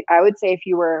did. I would say if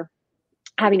you were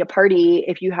having a party,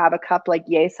 if you have a cup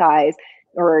yay size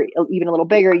or even a little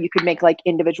bigger, you could make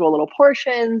individual little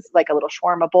portions, a little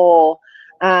shawarma bowl.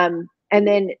 And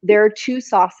then there are 2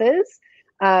 sauces.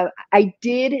 I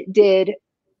did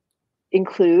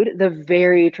include the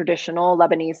very traditional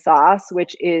Lebanese sauce,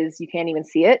 which is, you can't even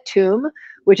see it, toum,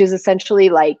 which is essentially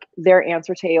like their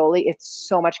answer to aioli. It's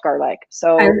so much garlic.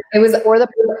 So it was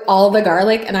all the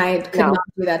garlic, and I could not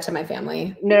do that to my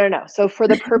family. No. So for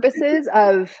the purposes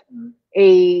of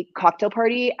a cocktail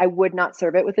party, I would not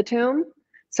serve it with a toum.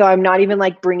 So I'm not even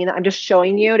like bringing that. I'm just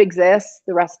showing you it exists.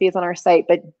 The recipe is on our site,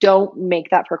 but don't make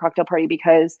that for a cocktail party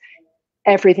because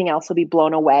everything else will be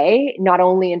blown away, not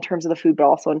only in terms of the food, but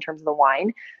also in terms of the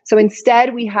wine. So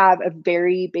instead we have a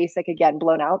very basic, again,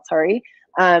 blown out,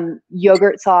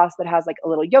 yogurt sauce that has like a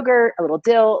little yogurt, a little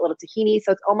dill, a little tahini.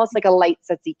 So it's almost like a light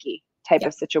tzatziki type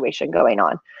of situation going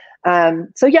on.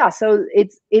 So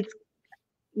it's,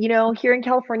 you know, here in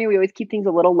California, we always keep things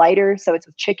a little lighter. So it's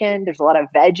with chicken. There's a lot of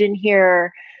veg in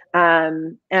here.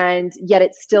 And yet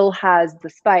it still has the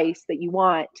spice that you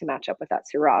want to match up with that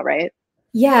Syrah, right?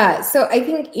 Yeah. So I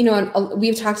think, you know,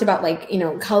 we've talked about like, you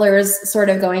know, colors sort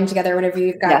of going together. Whenever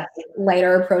you've got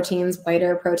lighter proteins,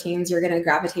 whiter proteins, you're going to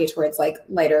gravitate towards like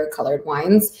lighter colored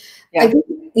wines. I think,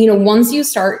 you know, once you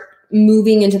start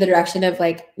moving into the direction of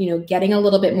like, you know, getting a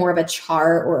little bit more of a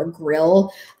char or a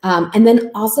grill, and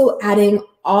then also adding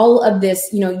all of this,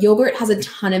 you know, yogurt has a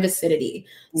ton of acidity.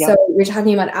 So you're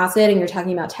talking about acid and you're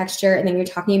talking about texture, and then you're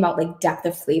talking about like depth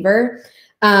of flavor.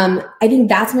 I think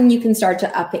that's when you can start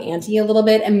to up the ante a little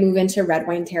bit and move into red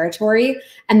wine territory.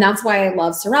 And that's why I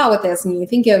love Syrah with this. And you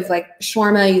think of like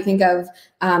shawarma, you think of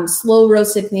slow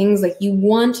roasted things, like you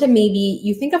want to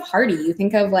you think of hearty, you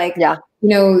think of like, you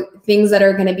know, things that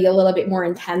are going to be a little bit more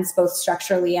intense, both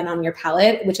structurally and on your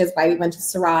palate, which is why we went to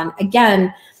Syrah. And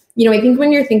again, you know, I think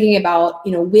when you're thinking about,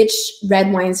 you know, which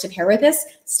red wines to pair with this,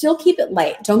 still keep it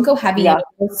light. Don't go heavy.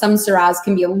 Some Syrahs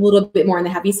can be a little bit more on the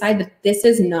heavy side, but this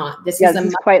is not. This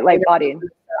is quite light bodied.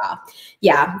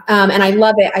 And I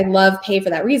love it. I love Peay for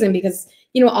that reason, because,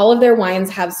 you know, all of their wines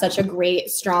have such a great,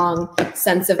 strong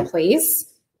sense of place.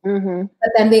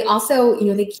 But then they also, you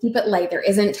know, they keep it light. There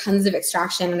isn't tons of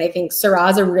extraction. And I think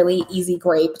Syrah is a really easy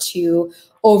grape to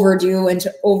overdo and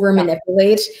to over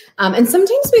manipulate. And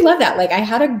sometimes we love that. Like I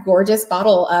had a gorgeous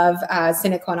bottle of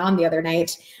Cinnacon the other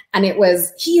night, and it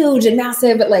was huge and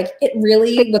massive, but like it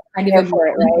really was kind of for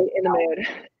it, right? In the mood.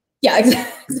 Yeah,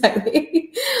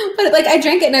 exactly. But like I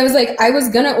drank it and I was like, I was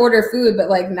gonna order food, but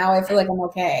like now I feel like I'm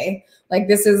okay. Like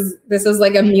this is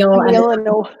like a meal.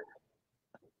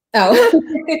 And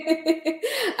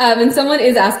someone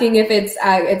is asking if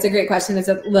it's a great question. Is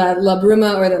it La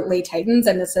Bruma or the Les Titans?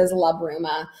 And this is La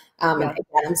Bruma. And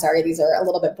again, I'm sorry, these are a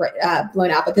little bit blown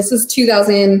out, but this is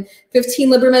 2015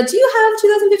 La Bruma. Do you have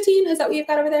 2015? Is that what you've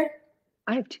got over there?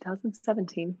 I have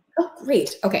 2017. Oh,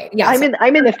 great. Okay. Yeah.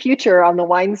 I'm in the future on the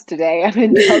wines today. I'm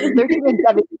in 2013 and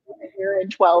 17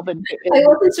 and 12 and I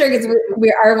wasn't sure because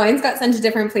our wines got sent to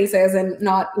different places, and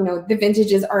not, you know, the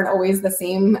vintages aren't always the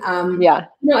same. You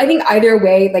know, I think either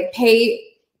way, like Peay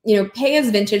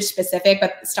is vintage specific,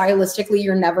 but stylistically,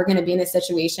 you're never going to be in a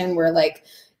situation where like,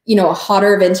 you know, a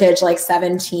hotter vintage like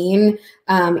 17,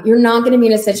 you're not going to be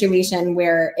in a situation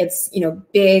where it's, you know,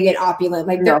 big and opulent.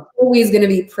 Like they're always going to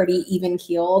be pretty even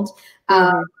keeled.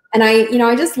 And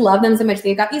I just love them so much.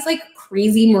 They've got these like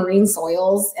crazy marine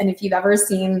soils. And if you've ever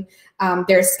seen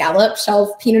their scallop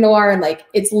shell Pinot Noir, and like,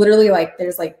 it's literally like,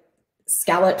 there's like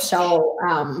scallop shell,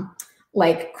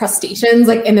 like crustaceans,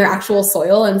 like in their actual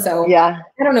soil. And so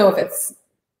I don't know if it's,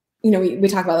 you know, we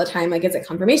talk about all the time, like, is it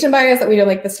confirmation bias that we know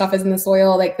like the stuff is in the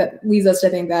soil, like that leads us to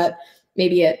think that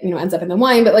maybe it, you know, ends up in the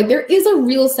wine, but like there is a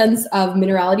real sense of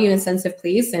minerality and a sense of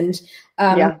place. And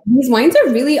these wines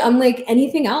are really unlike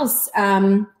anything else.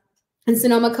 And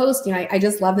Sonoma Coast, you know, I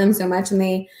just love them so much, and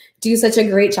they do such a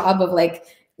great job of like,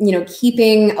 you know,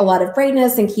 keeping a lot of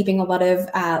brightness and keeping a lot of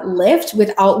lift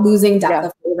without losing depth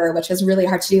of flavor, which is really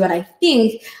hard to do. And I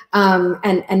think,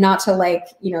 and not to like,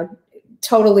 you know,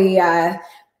 totally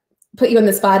put you on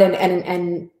the spot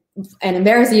and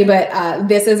embarrass you, but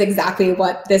this is exactly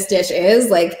what this dish is.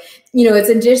 Like, you know, it's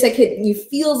a dish that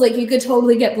feels like you could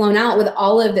totally get blown out with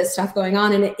all of this stuff going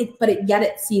on, and yet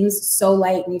it seems so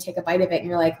light, and you take a bite of it and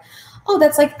you're like, oh,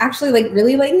 that's like actually like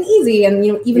really light and easy. And,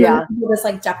 you know, even though this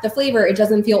like depth of flavor, it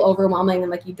doesn't feel overwhelming and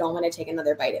like you don't want to take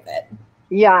another bite of it.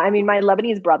 Yeah, I mean, my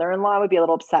Lebanese brother-in-law would be a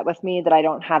little upset with me that I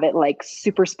don't have it like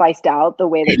super spiced out the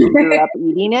way that he grew up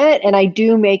eating it. And I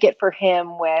do make it for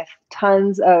him with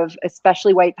tons of,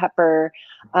 especially white pepper,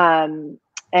 and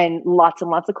lots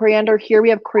of coriander. Here we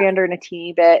have coriander in a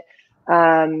teeny bit,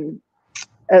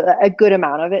 a good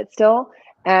amount of it still.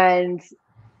 And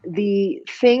the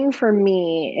thing for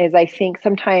me is, I think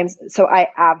sometimes, so I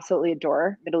absolutely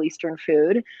adore Middle Eastern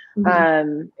food.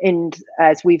 And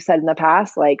as we've said in the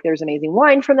past, like there's amazing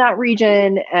wine from that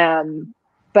region.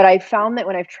 But I found that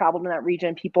when I've traveled in that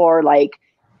region, people are like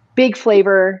big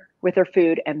flavor with their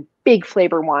food and big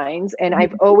flavor wines. And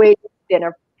I've always been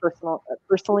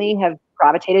personally have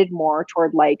gravitated more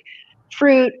toward like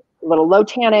fruit, a little low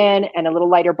tannin and a little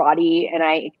lighter body. And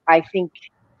I think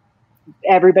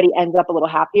everybody ends up a little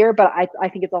happier, but I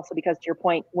think it's also because, to your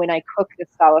point, when I cook this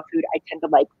style of food, I tend to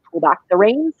like pull back the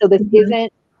reins. So this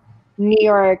isn't New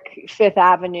York Fifth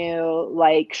Avenue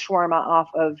like shawarma off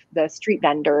of the street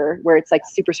vendor where it's like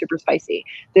super, super spicy.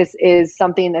 This is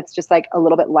something that's just like a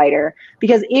little bit lighter,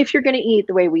 because if you're going to eat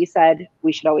the way we said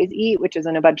we should always eat, which is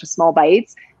in a bunch of small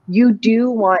bites, you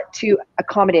do want to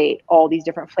accommodate all these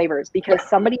different flavors, because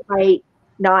somebody might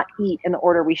not eat in the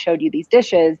order we showed you these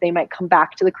dishes. They might come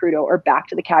back to the crudo or back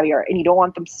to the caviar, and you don't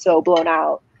want them so blown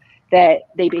out that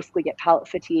they basically get palate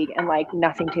fatigue and like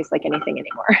nothing tastes like anything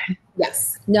anymore.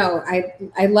 Yes. No,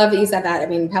 I love that you said that. I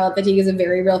mean, palate fatigue is a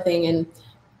very real thing. And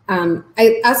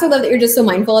I also love that you're just so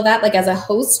mindful of that, like as a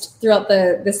host throughout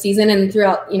the season and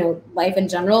throughout, you know, life in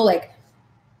general, like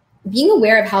being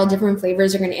aware of how different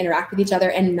flavors are going to interact with each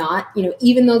other, and not, you know,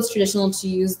 even though it's traditional to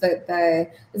use the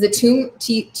is it toum,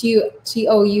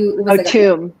 T-O-U? Oh,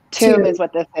 toum is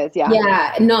what this is. Yeah.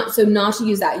 Yeah. Not to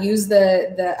use that, use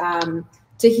the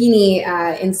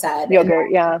tahini instead.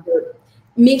 Yogurt, yeah.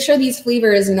 Make sure these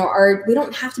flavors, you know, they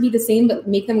don't have to be the same, but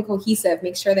make them cohesive.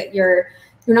 Make sure that you're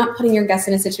not putting your guests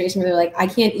in a situation where they're like, I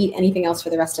can't eat anything else for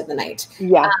the rest of the night.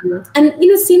 Yeah. And,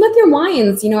 you know, same with your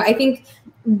wines. You know, I think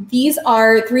these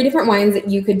are 3 different wines that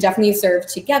you could definitely serve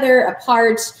together,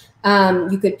 apart.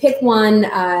 You could pick one.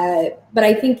 But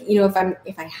I think, you know, if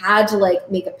I had to like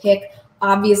make a pick,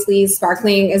 obviously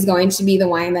sparkling is going to be the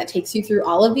wine that takes you through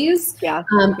all of these. Yeah.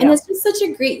 And it's just such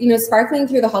a great, you know, sparkling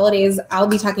through the holidays. I'll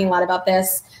be talking a lot about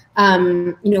this.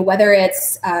 You know, whether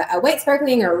it's a white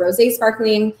sparkling or a rosé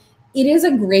sparkling, it is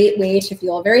a great way to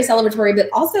feel very celebratory, but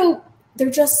also they're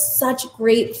just such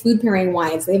great food pairing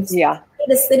wines. They have great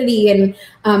acidity, and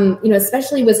you know,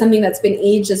 especially with something that's been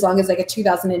aged as long as like a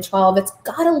 2012, it's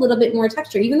got a little bit more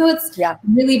texture, even though it's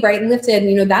really bright and lifted.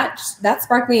 You know, that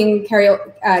sparkling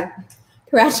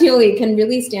Caraccioli can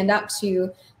really stand up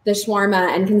to the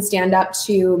shawarma and can stand up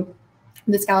to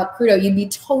the scallop crudo. You'd be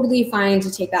totally fine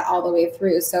to take that all the way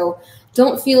through. So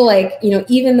don't feel like, you know,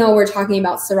 even though we're talking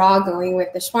about Syrah going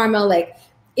with the shawarma, like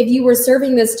if you were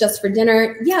serving this just for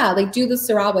dinner, yeah, like do the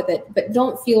Syrah with it, but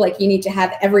don't feel like you need to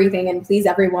have everything and please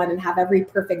everyone and have every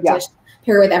perfect dish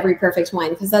pair with every perfect wine,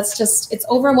 because that's just, it's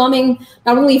overwhelming,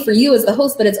 not only for you as the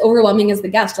host, but it's overwhelming as the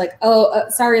guest. Like,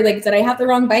 sorry, like, did I have the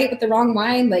wrong bite with the wrong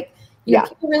wine? Like, you know,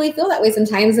 people really feel that way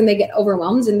sometimes and they get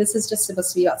overwhelmed. And this is just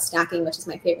supposed to be about snacking, which is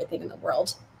my favorite thing in the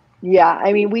world. Yeah.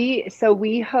 I mean, we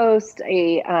host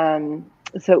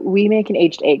so we make an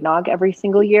aged eggnog every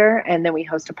single year, and then we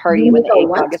host a party when the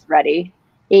eggnog is ready.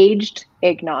 Aged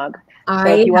eggnog.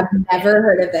 I have never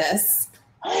heard of this.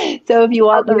 So if you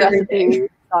want the recipe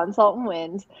on Salt and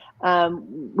Wind,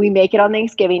 we make it on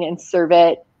Thanksgiving and serve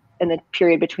it in the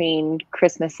period between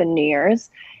Christmas and New Year's.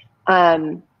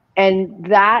 And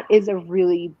that is a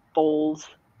really bold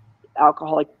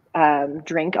alcoholic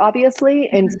drink, obviously.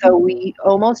 And so we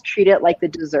almost treat it like the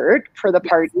dessert for the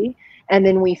party. And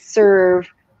then we serve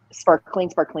sparkling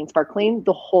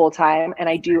the whole time. And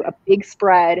I do a big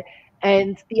spread.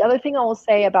 And the other thing I will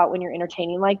say about when you're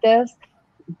entertaining like this,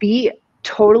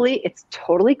 it's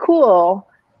totally cool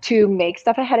to make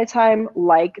stuff ahead of time,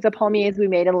 like the palmiers we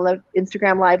made in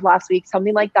Instagram Live last week,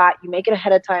 something like that. You make it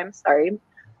ahead of time,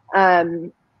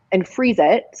 and freeze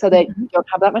it so that you don't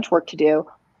have that much work to do.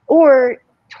 Or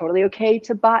totally okay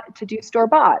to do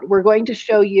store-bought. We're going to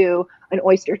show you an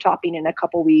oyster topping in a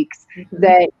couple weeks.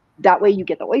 That way you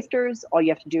get the oysters. All you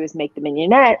have to do is make the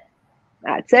mignonette.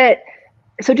 That's it.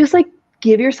 So just like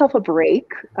give yourself a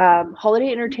break.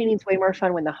 Holiday entertaining is way more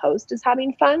fun when the host is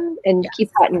having fun, and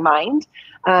keep that in mind.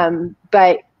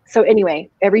 But so anyway,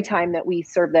 every time that we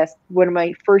serve this, when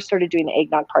I first started doing the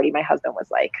eggnog party, my husband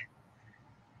was like,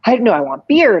 I don't know, I want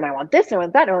beer and I want this and I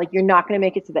want that. And I'm like, you're not going to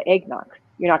make it to the eggnog.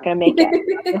 You're not going to make it.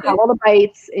 You have all the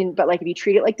bites, but like if you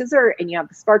treat it like dessert and you have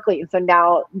the sparkling. And so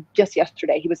now, just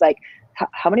yesterday, he was like,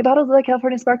 how many bottles of the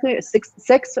California sparkling?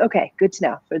 Six? Okay, good to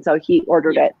know. And so he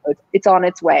ordered it. It's on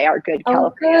its way, our good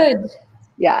California. Good.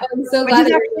 Yeah. I'm so glad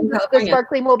that you're in California. The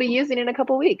sparkling we'll be using in a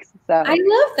couple weeks. So I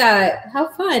love that. How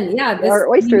fun. Yeah. Our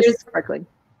oysters sparkling.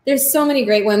 There's so many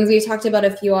great ones. We talked about a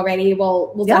few already.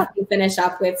 We'll definitely finish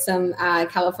up with some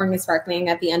California sparkling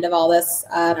at the end of all this,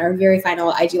 our very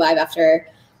final IG Live after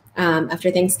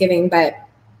Thanksgiving. But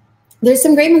there's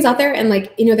some great ones out there, and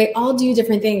like, you know, they all do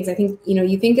different things. I think, you know,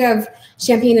 you think of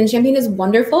champagne, and champagne is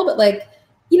wonderful, but like,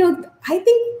 you know, I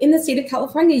think in the state of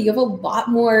California, you have a lot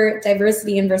more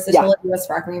diversity and versatility with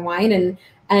sparkling wine. And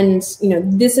And,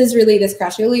 this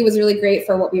Caraccioli was really great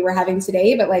for what we were having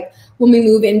today. But like when we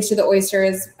move into the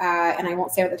oysters, and I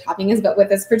won't say what the topping is, but with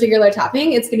this particular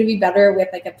topping, it's going to be better with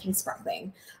like a pink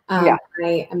sparkling. I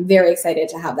am very excited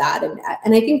to have that.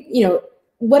 And I think,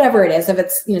 whatever it is, if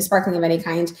it's, sparkling of any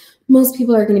kind, most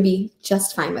people are going to be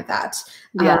just fine with that.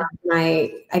 Yeah.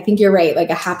 I think you're right. Like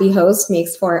a happy host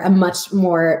makes for a much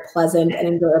more pleasant and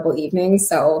enjoyable evening.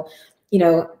 So,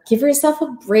 give yourself a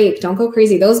break. Don't go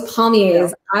crazy. Those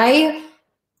palmiers,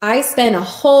 I spent a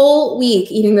whole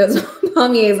week eating those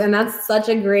palmiers, and that's such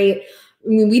a great,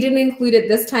 we didn't include it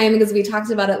this time because we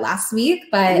talked about it last week,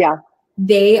 but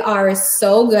they are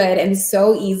so good and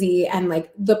so easy and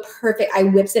like I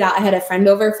whipped it out. I had a friend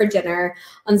over for dinner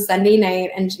on Sunday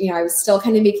night, and I was still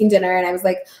kind of making dinner, and I was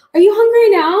like, "Are you hungry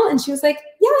now?" And she was like,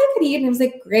 "Yeah, I could eat." And I was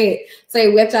like, "Great." So I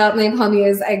whipped out my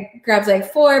palmiers. I grabbed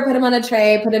like 4, put them on a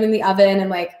tray, put them in the oven, and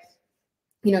like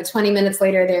 20 minutes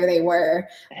later, there they were.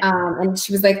 And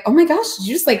she was like, "Oh my gosh, did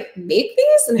you just like make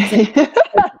these?" And I was like,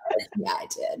 "Yeah, I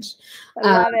did."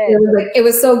 I love it. It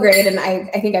was so great. And I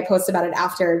think I posted about it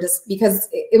after, just because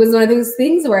it was one of those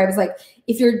things where I was like,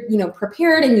 if you're,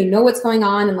 prepared and you know what's going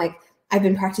on, and like, I've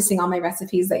been practicing all my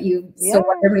recipes that you so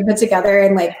wonderfully put together.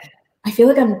 And like, I feel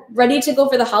like I'm ready to go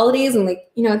for the holidays. And like,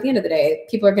 at the end of the day,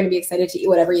 people are going to be excited to eat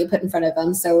whatever you put in front of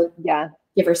them. So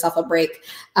give yourself a break.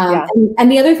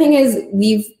 And the other thing is,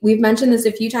 we've mentioned this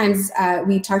a few times.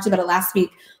 We talked about it last week.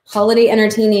 Holiday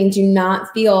entertaining, do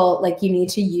not feel like you need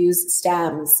to use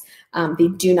stems. They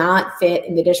do not fit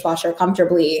in the dishwasher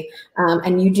comfortably.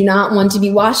 And you do not want to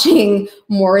be washing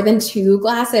more than 2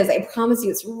 glasses. I promise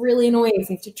you, it's really annoying. You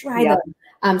have to dry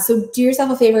them. So do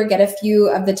yourself a favor, get a few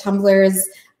of the tumblers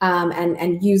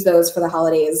and use those for the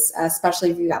holidays, especially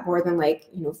if you got more than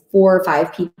 4 or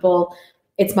 5 people.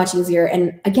 It's much easier.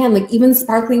 And again, like even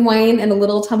sparkling wine in a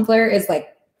little tumbler is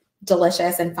like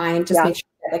delicious and fine. Just make sure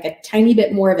you get like a tiny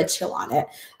bit more of a chill on it,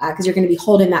 because you're going to be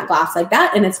holding that glass like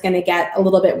that, and it's going to get a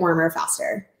little bit warmer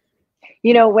faster.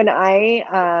 When I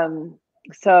I'm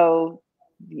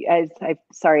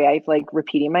like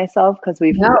repeating myself because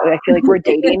I feel like we're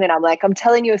dating, and I'm like, I'm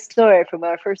telling you a story from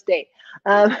our first date.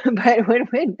 But when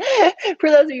for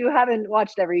those of you who haven't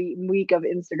watched every week of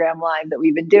Instagram Live that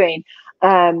we've been doing,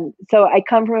 so I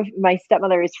come from, my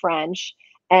stepmother is French.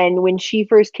 And when she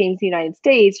first came to the United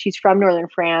States, she's from northern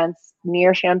France,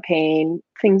 near Champagne.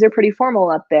 Things are pretty formal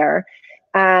up there.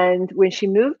 And when she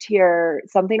moved here,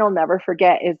 something I'll never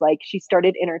forget is like she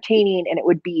started entertaining, and it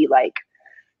would be like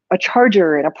a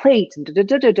charger and a plate and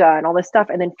and all this stuff.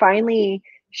 And then finally,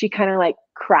 she kind of like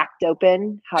cracked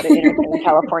open how to entertain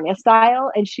California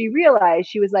style. And she realized,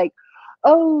 she was like,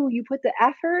 "Oh, you put the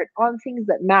effort on things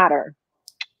that matter.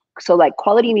 So like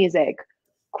quality music,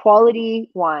 quality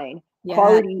wine,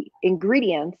 quality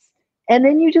ingredients, and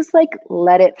then you just like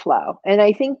let it flow." And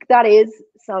I think that is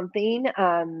something,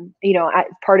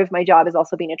 part of my job is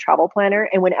also being a travel planner.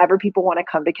 And whenever people want to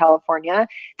come to California,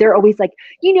 they're always like,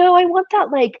 I want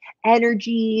that like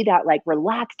energy, that like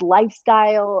relaxed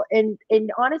lifestyle. And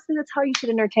honestly, that's how you should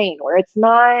entertain, where it's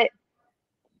not,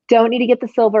 don't need to get the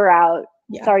silver out.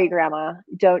 Sorry, grandma,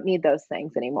 don't need those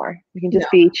things anymore. We can just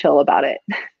be chill about it.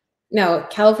 No,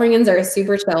 Californians are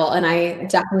super chill. And I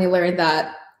definitely learned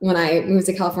that when I moved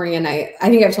to California. And I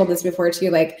think I've told this before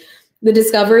too, like the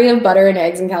discovery of butter and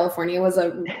eggs in California was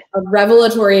a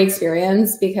revelatory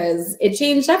experience, because it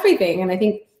changed everything. And I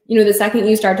think, the second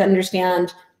you start to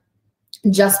understand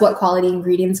just what quality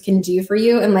ingredients can do for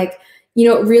you, and like,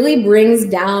 it really brings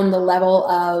down the level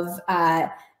of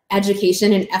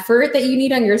education and effort that you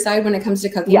need on your side when it comes to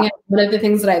cooking. And one of the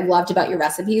things that I loved about your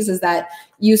recipes is that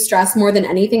you stress more than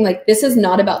anything, like this is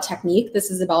not about technique, this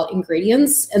is about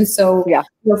ingredients. And so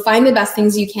you'll find the best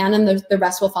things you can, and the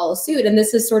rest will follow suit. And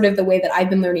this is sort of the way that I've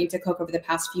been learning to cook over the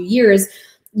past few years.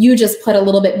 You just put a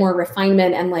little bit more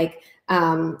refinement and like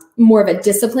more of a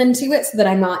discipline to it, so that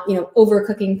I'm not,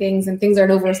 overcooking things and things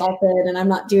aren't oversalted, and I'm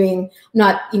not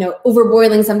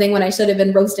overboiling something when I should have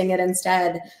been roasting it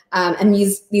instead. And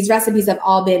these recipes have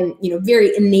all been,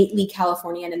 very innately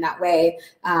Californian in that way,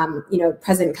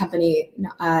 present company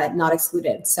not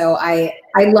excluded. So I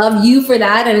love you for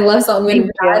that. And I love Salt and Wind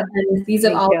for that. And these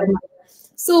have all been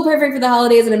so perfect for the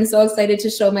holidays. And I'm so excited to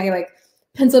show my like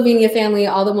Pennsylvania family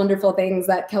all the wonderful things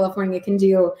that California can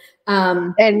do.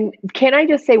 And can I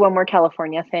just say one more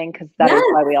California thing, because that is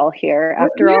why we all here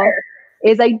after all,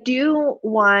 is I do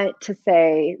want to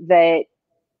say that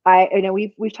I know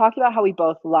we've talked about how we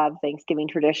both love Thanksgiving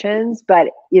traditions, but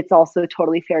it's also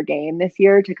totally fair game this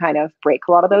year to kind of break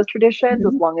a lot of those traditions,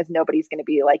 as long as nobody's going to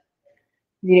be like,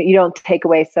 you don't take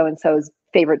away so-and-so's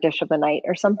favorite dish of the night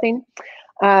or something.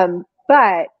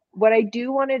 But what I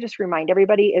do want to just remind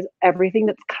everybody is everything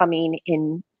that's coming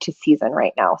into season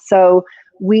right now. So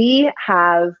we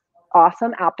have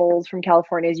awesome apples from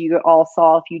California, as you all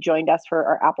saw if you joined us for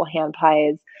our apple hand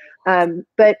pies.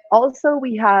 But also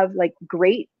we have like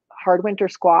great hard winter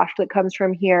squash that comes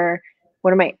from here.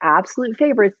 One of my absolute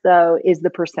favorites, though, is the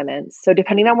persimmons. So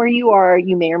depending on where you are,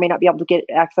 you may or may not be able to get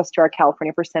access to our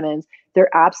California persimmons.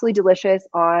 They're absolutely delicious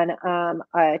on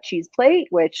a cheese plate,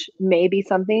 which may be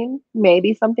something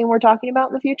we're talking about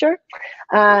in the future.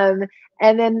 And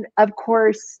then, of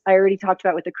course, I already talked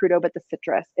about with the crudo, but the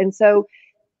citrus. And so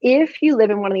if you live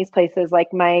in one of these places,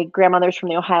 like my grandmother's from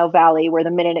the Ohio Valley, where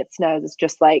the minute it snows, it's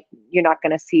just like you're not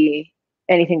going to see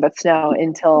anything but snow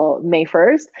until May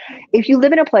 1st. If you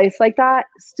live in a place like that,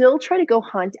 still try to go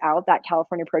hunt out that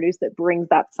California produce that brings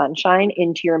that sunshine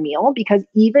into your meal, because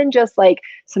even just like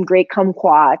some great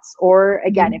kumquats, or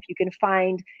again, if you can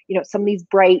find, some of these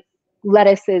bright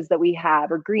lettuces that we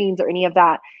have, or greens, or any of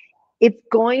that, it's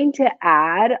going to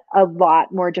add a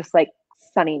lot more just like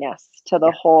sunniness to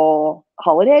the whole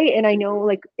holiday. And I know,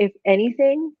 like, if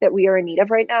anything that we are in need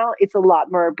of right now, it's a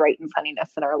lot more bright and sunniness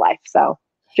in our life. So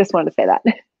just wanted to say that.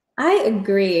 I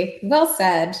agree. Well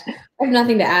said. I have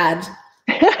nothing to add.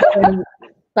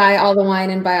 Buy all the wine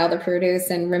and buy all the produce.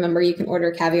 And remember, you can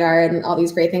order caviar and all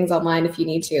these great things online if you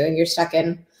need to, and you're stuck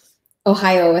in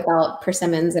Ohio without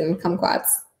persimmons and kumquats.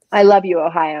 I love you,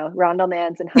 Ohio. Round on the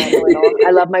ends and high on the little.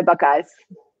 I love my Buckeyes.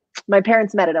 My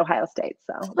parents met at Ohio State,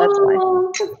 so that's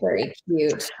why. That's very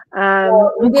cute.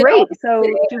 Great. So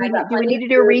do we need to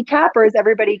do a recap, or is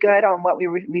everybody good on what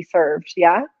we served?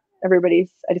 Yeah? I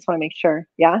just want to make sure.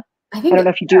 Yeah. I don't know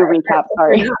if you do a recap.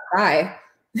 Sorry.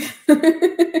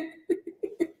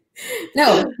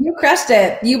 No, you crushed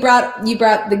it. You brought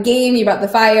the game. You brought the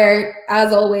fire.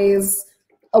 As always,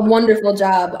 a wonderful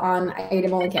job on Aida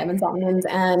Mollenkamp and SommViviant.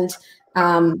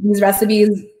 And these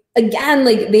recipes, again,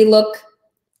 like, they look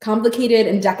complicated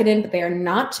and decadent, but they are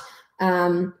not.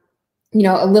 A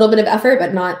little bit of effort,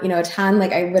 but not a ton.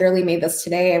 Like, I literally made this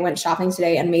today. I went shopping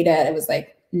today and made it. It was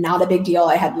like not a big deal.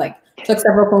 I had took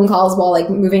several phone calls while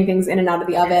moving things in and out of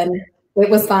the oven. It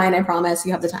was fine. I promise.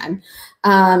 You have the time.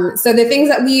 So the things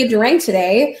that we drank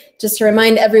today, just to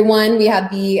remind everyone, we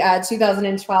had the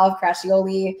 2012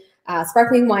 Caraccioli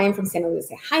sparkling wine from Santa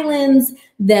Lucia Highlands.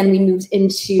 Then we moved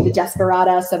into the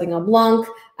Desparada Sauvignon Blanc,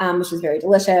 which was very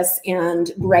delicious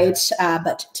and bright,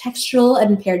 but textural,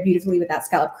 and paired beautifully with that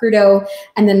scallop crudo.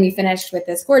 And then we finished with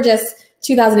this gorgeous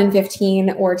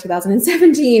 2015 or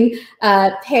 2017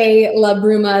 Peay La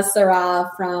Bruma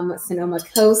Syrah from Sonoma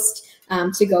Coast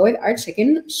to go with our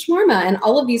chicken shawarma. And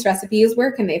all of these recipes,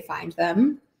 where can they find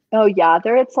them? Oh, yeah,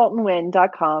 they're at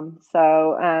saltandwind.com.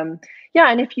 So,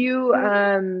 yeah, and if you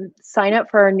sign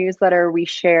up for our newsletter, we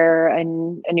share a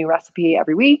new recipe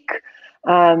every week.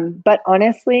 But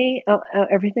honestly,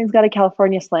 everything's got a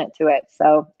California slant to it.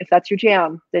 So if that's your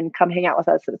jam, then come hang out with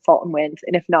us at Salt and Wind.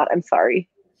 And if not, I'm sorry.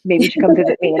 Maybe you should come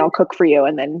visit me and I'll cook for you,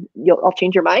 and then I'll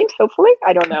change your mind, hopefully.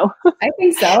 I don't know. I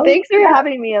think so. Thanks for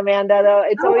having me, Amanda, though.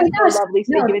 It's always so lovely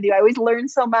speaking with you. I always learn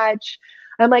so much.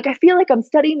 I'm like, I feel like I'm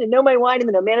studying to know my wine, and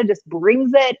then Amanda just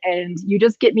brings it, and you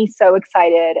just get me so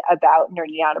excited about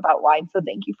nerding out about wine. So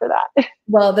thank you for that.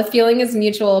 Well, the feeling is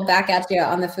mutual back at you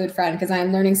on the food front, because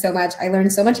I'm learning so much. I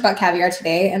learned so much about caviar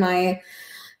today, and I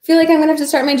feel like I'm going to have to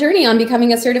start my journey on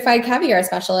becoming a certified caviar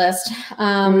specialist.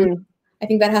 I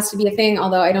think that has to be a thing,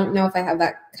 although I don't know if I have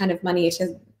that kind of money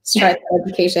to start the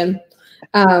education.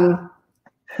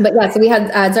 But yeah, so we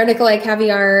had Tsar Nikolai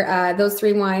caviar, those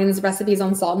 3 wines, recipes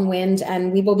on Salt and Wind,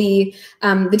 and we will be,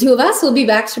 the 2 of us will be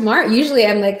back tomorrow. Usually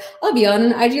I'm like, I'll be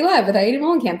on IG Live with Aida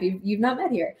Mollenkamp. You've not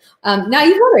met here. Now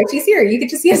you've met her. She's here. You get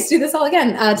to see us do this all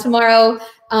again. Tomorrow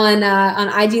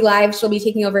on IG Live, she'll be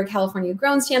taking over California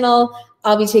Grown's channel.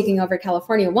 I'll be taking over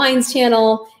California Wine's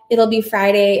channel. It'll be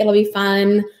Friday. It'll be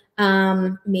fun.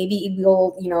 Maybe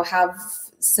we'll, have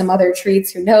some other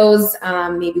treats. Who knows?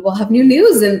 Maybe we'll have new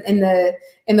news in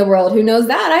the world. Who knows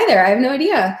that either? I have no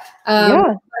idea.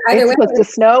 Yeah, it's supposed to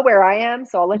snow where I am,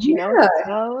 so I'll let you know if it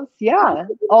snows. Yeah,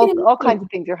 all kinds of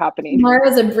things are happening.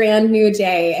 Tomorrow's a brand new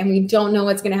day, and we don't know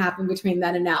what's going to happen between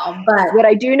then and now. But what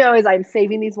I do know is I'm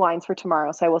saving these wines for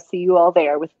tomorrow, so I will see you all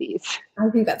there with these. I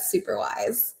think that's super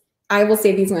wise. I will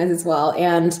save these wines as well.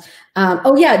 And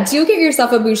oh yeah, do get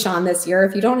yourself a bouchon this year.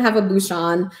 If you don't have a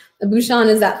bouchon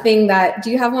is that thing that, do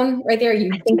you have one right there?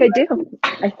 I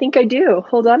think I do.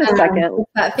 Hold on a second.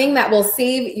 That thing that will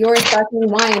save your sparkling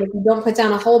wine if you don't put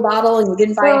down a whole bottle and you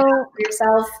didn't buy it for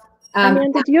yourself.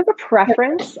 Amanda, do you have a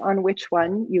preference on which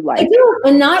one you like? I do,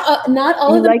 and not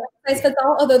all of them size fits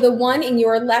all, although the one in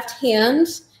your left hand,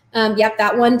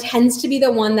 that one tends to be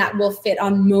the one that will fit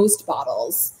on most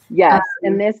bottles. Yes,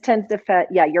 and this tends to fit.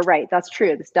 Yeah, you're right. That's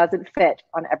true. This doesn't fit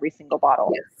on every single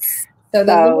bottle. Yes. So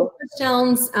the little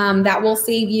stones that will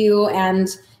save you, and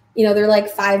you know, they're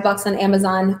like $5 on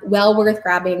Amazon. Well worth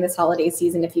grabbing this holiday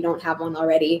season if you don't have one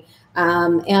already.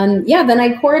 And yeah, then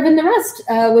I pour in the rest,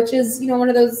 which is, you know, one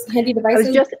of those handy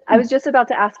devices. I was just about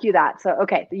to ask you that. So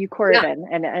okay, you pour it in,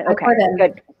 and okay,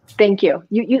 good. Thank you.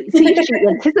 You see, she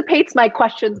anticipates my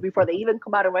questions before they even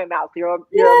come out of my mouth. You're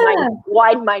a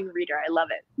wide mind reader. I love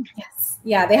it. Yes.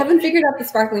 Yeah, they haven't figured out the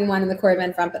sparkling one and the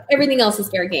Coravin front, but everything else is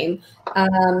fair game.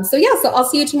 So yeah, so I'll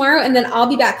see you tomorrow, and then I'll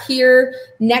be back here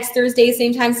next Thursday,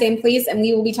 same time, same place, and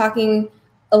we will be talking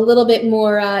a little bit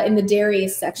more in the dairy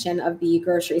section of the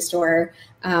grocery store,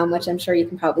 which I'm sure you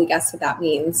can probably guess what that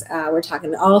means. We're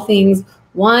talking all things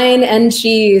wine and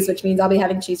cheese, which means I'll be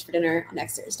having cheese for dinner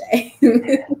next Thursday.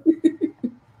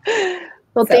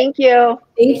 Well, thank you.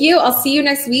 Thank you. I'll see you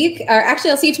next week. Or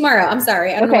actually, I'll see you tomorrow. I'm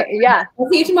sorry. Yeah. I'll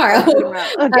see you tomorrow.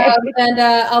 Okay. And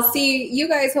I'll see you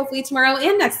guys hopefully tomorrow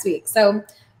and next week. So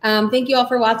thank you all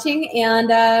for watching,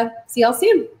 and see y'all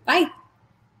soon. Bye.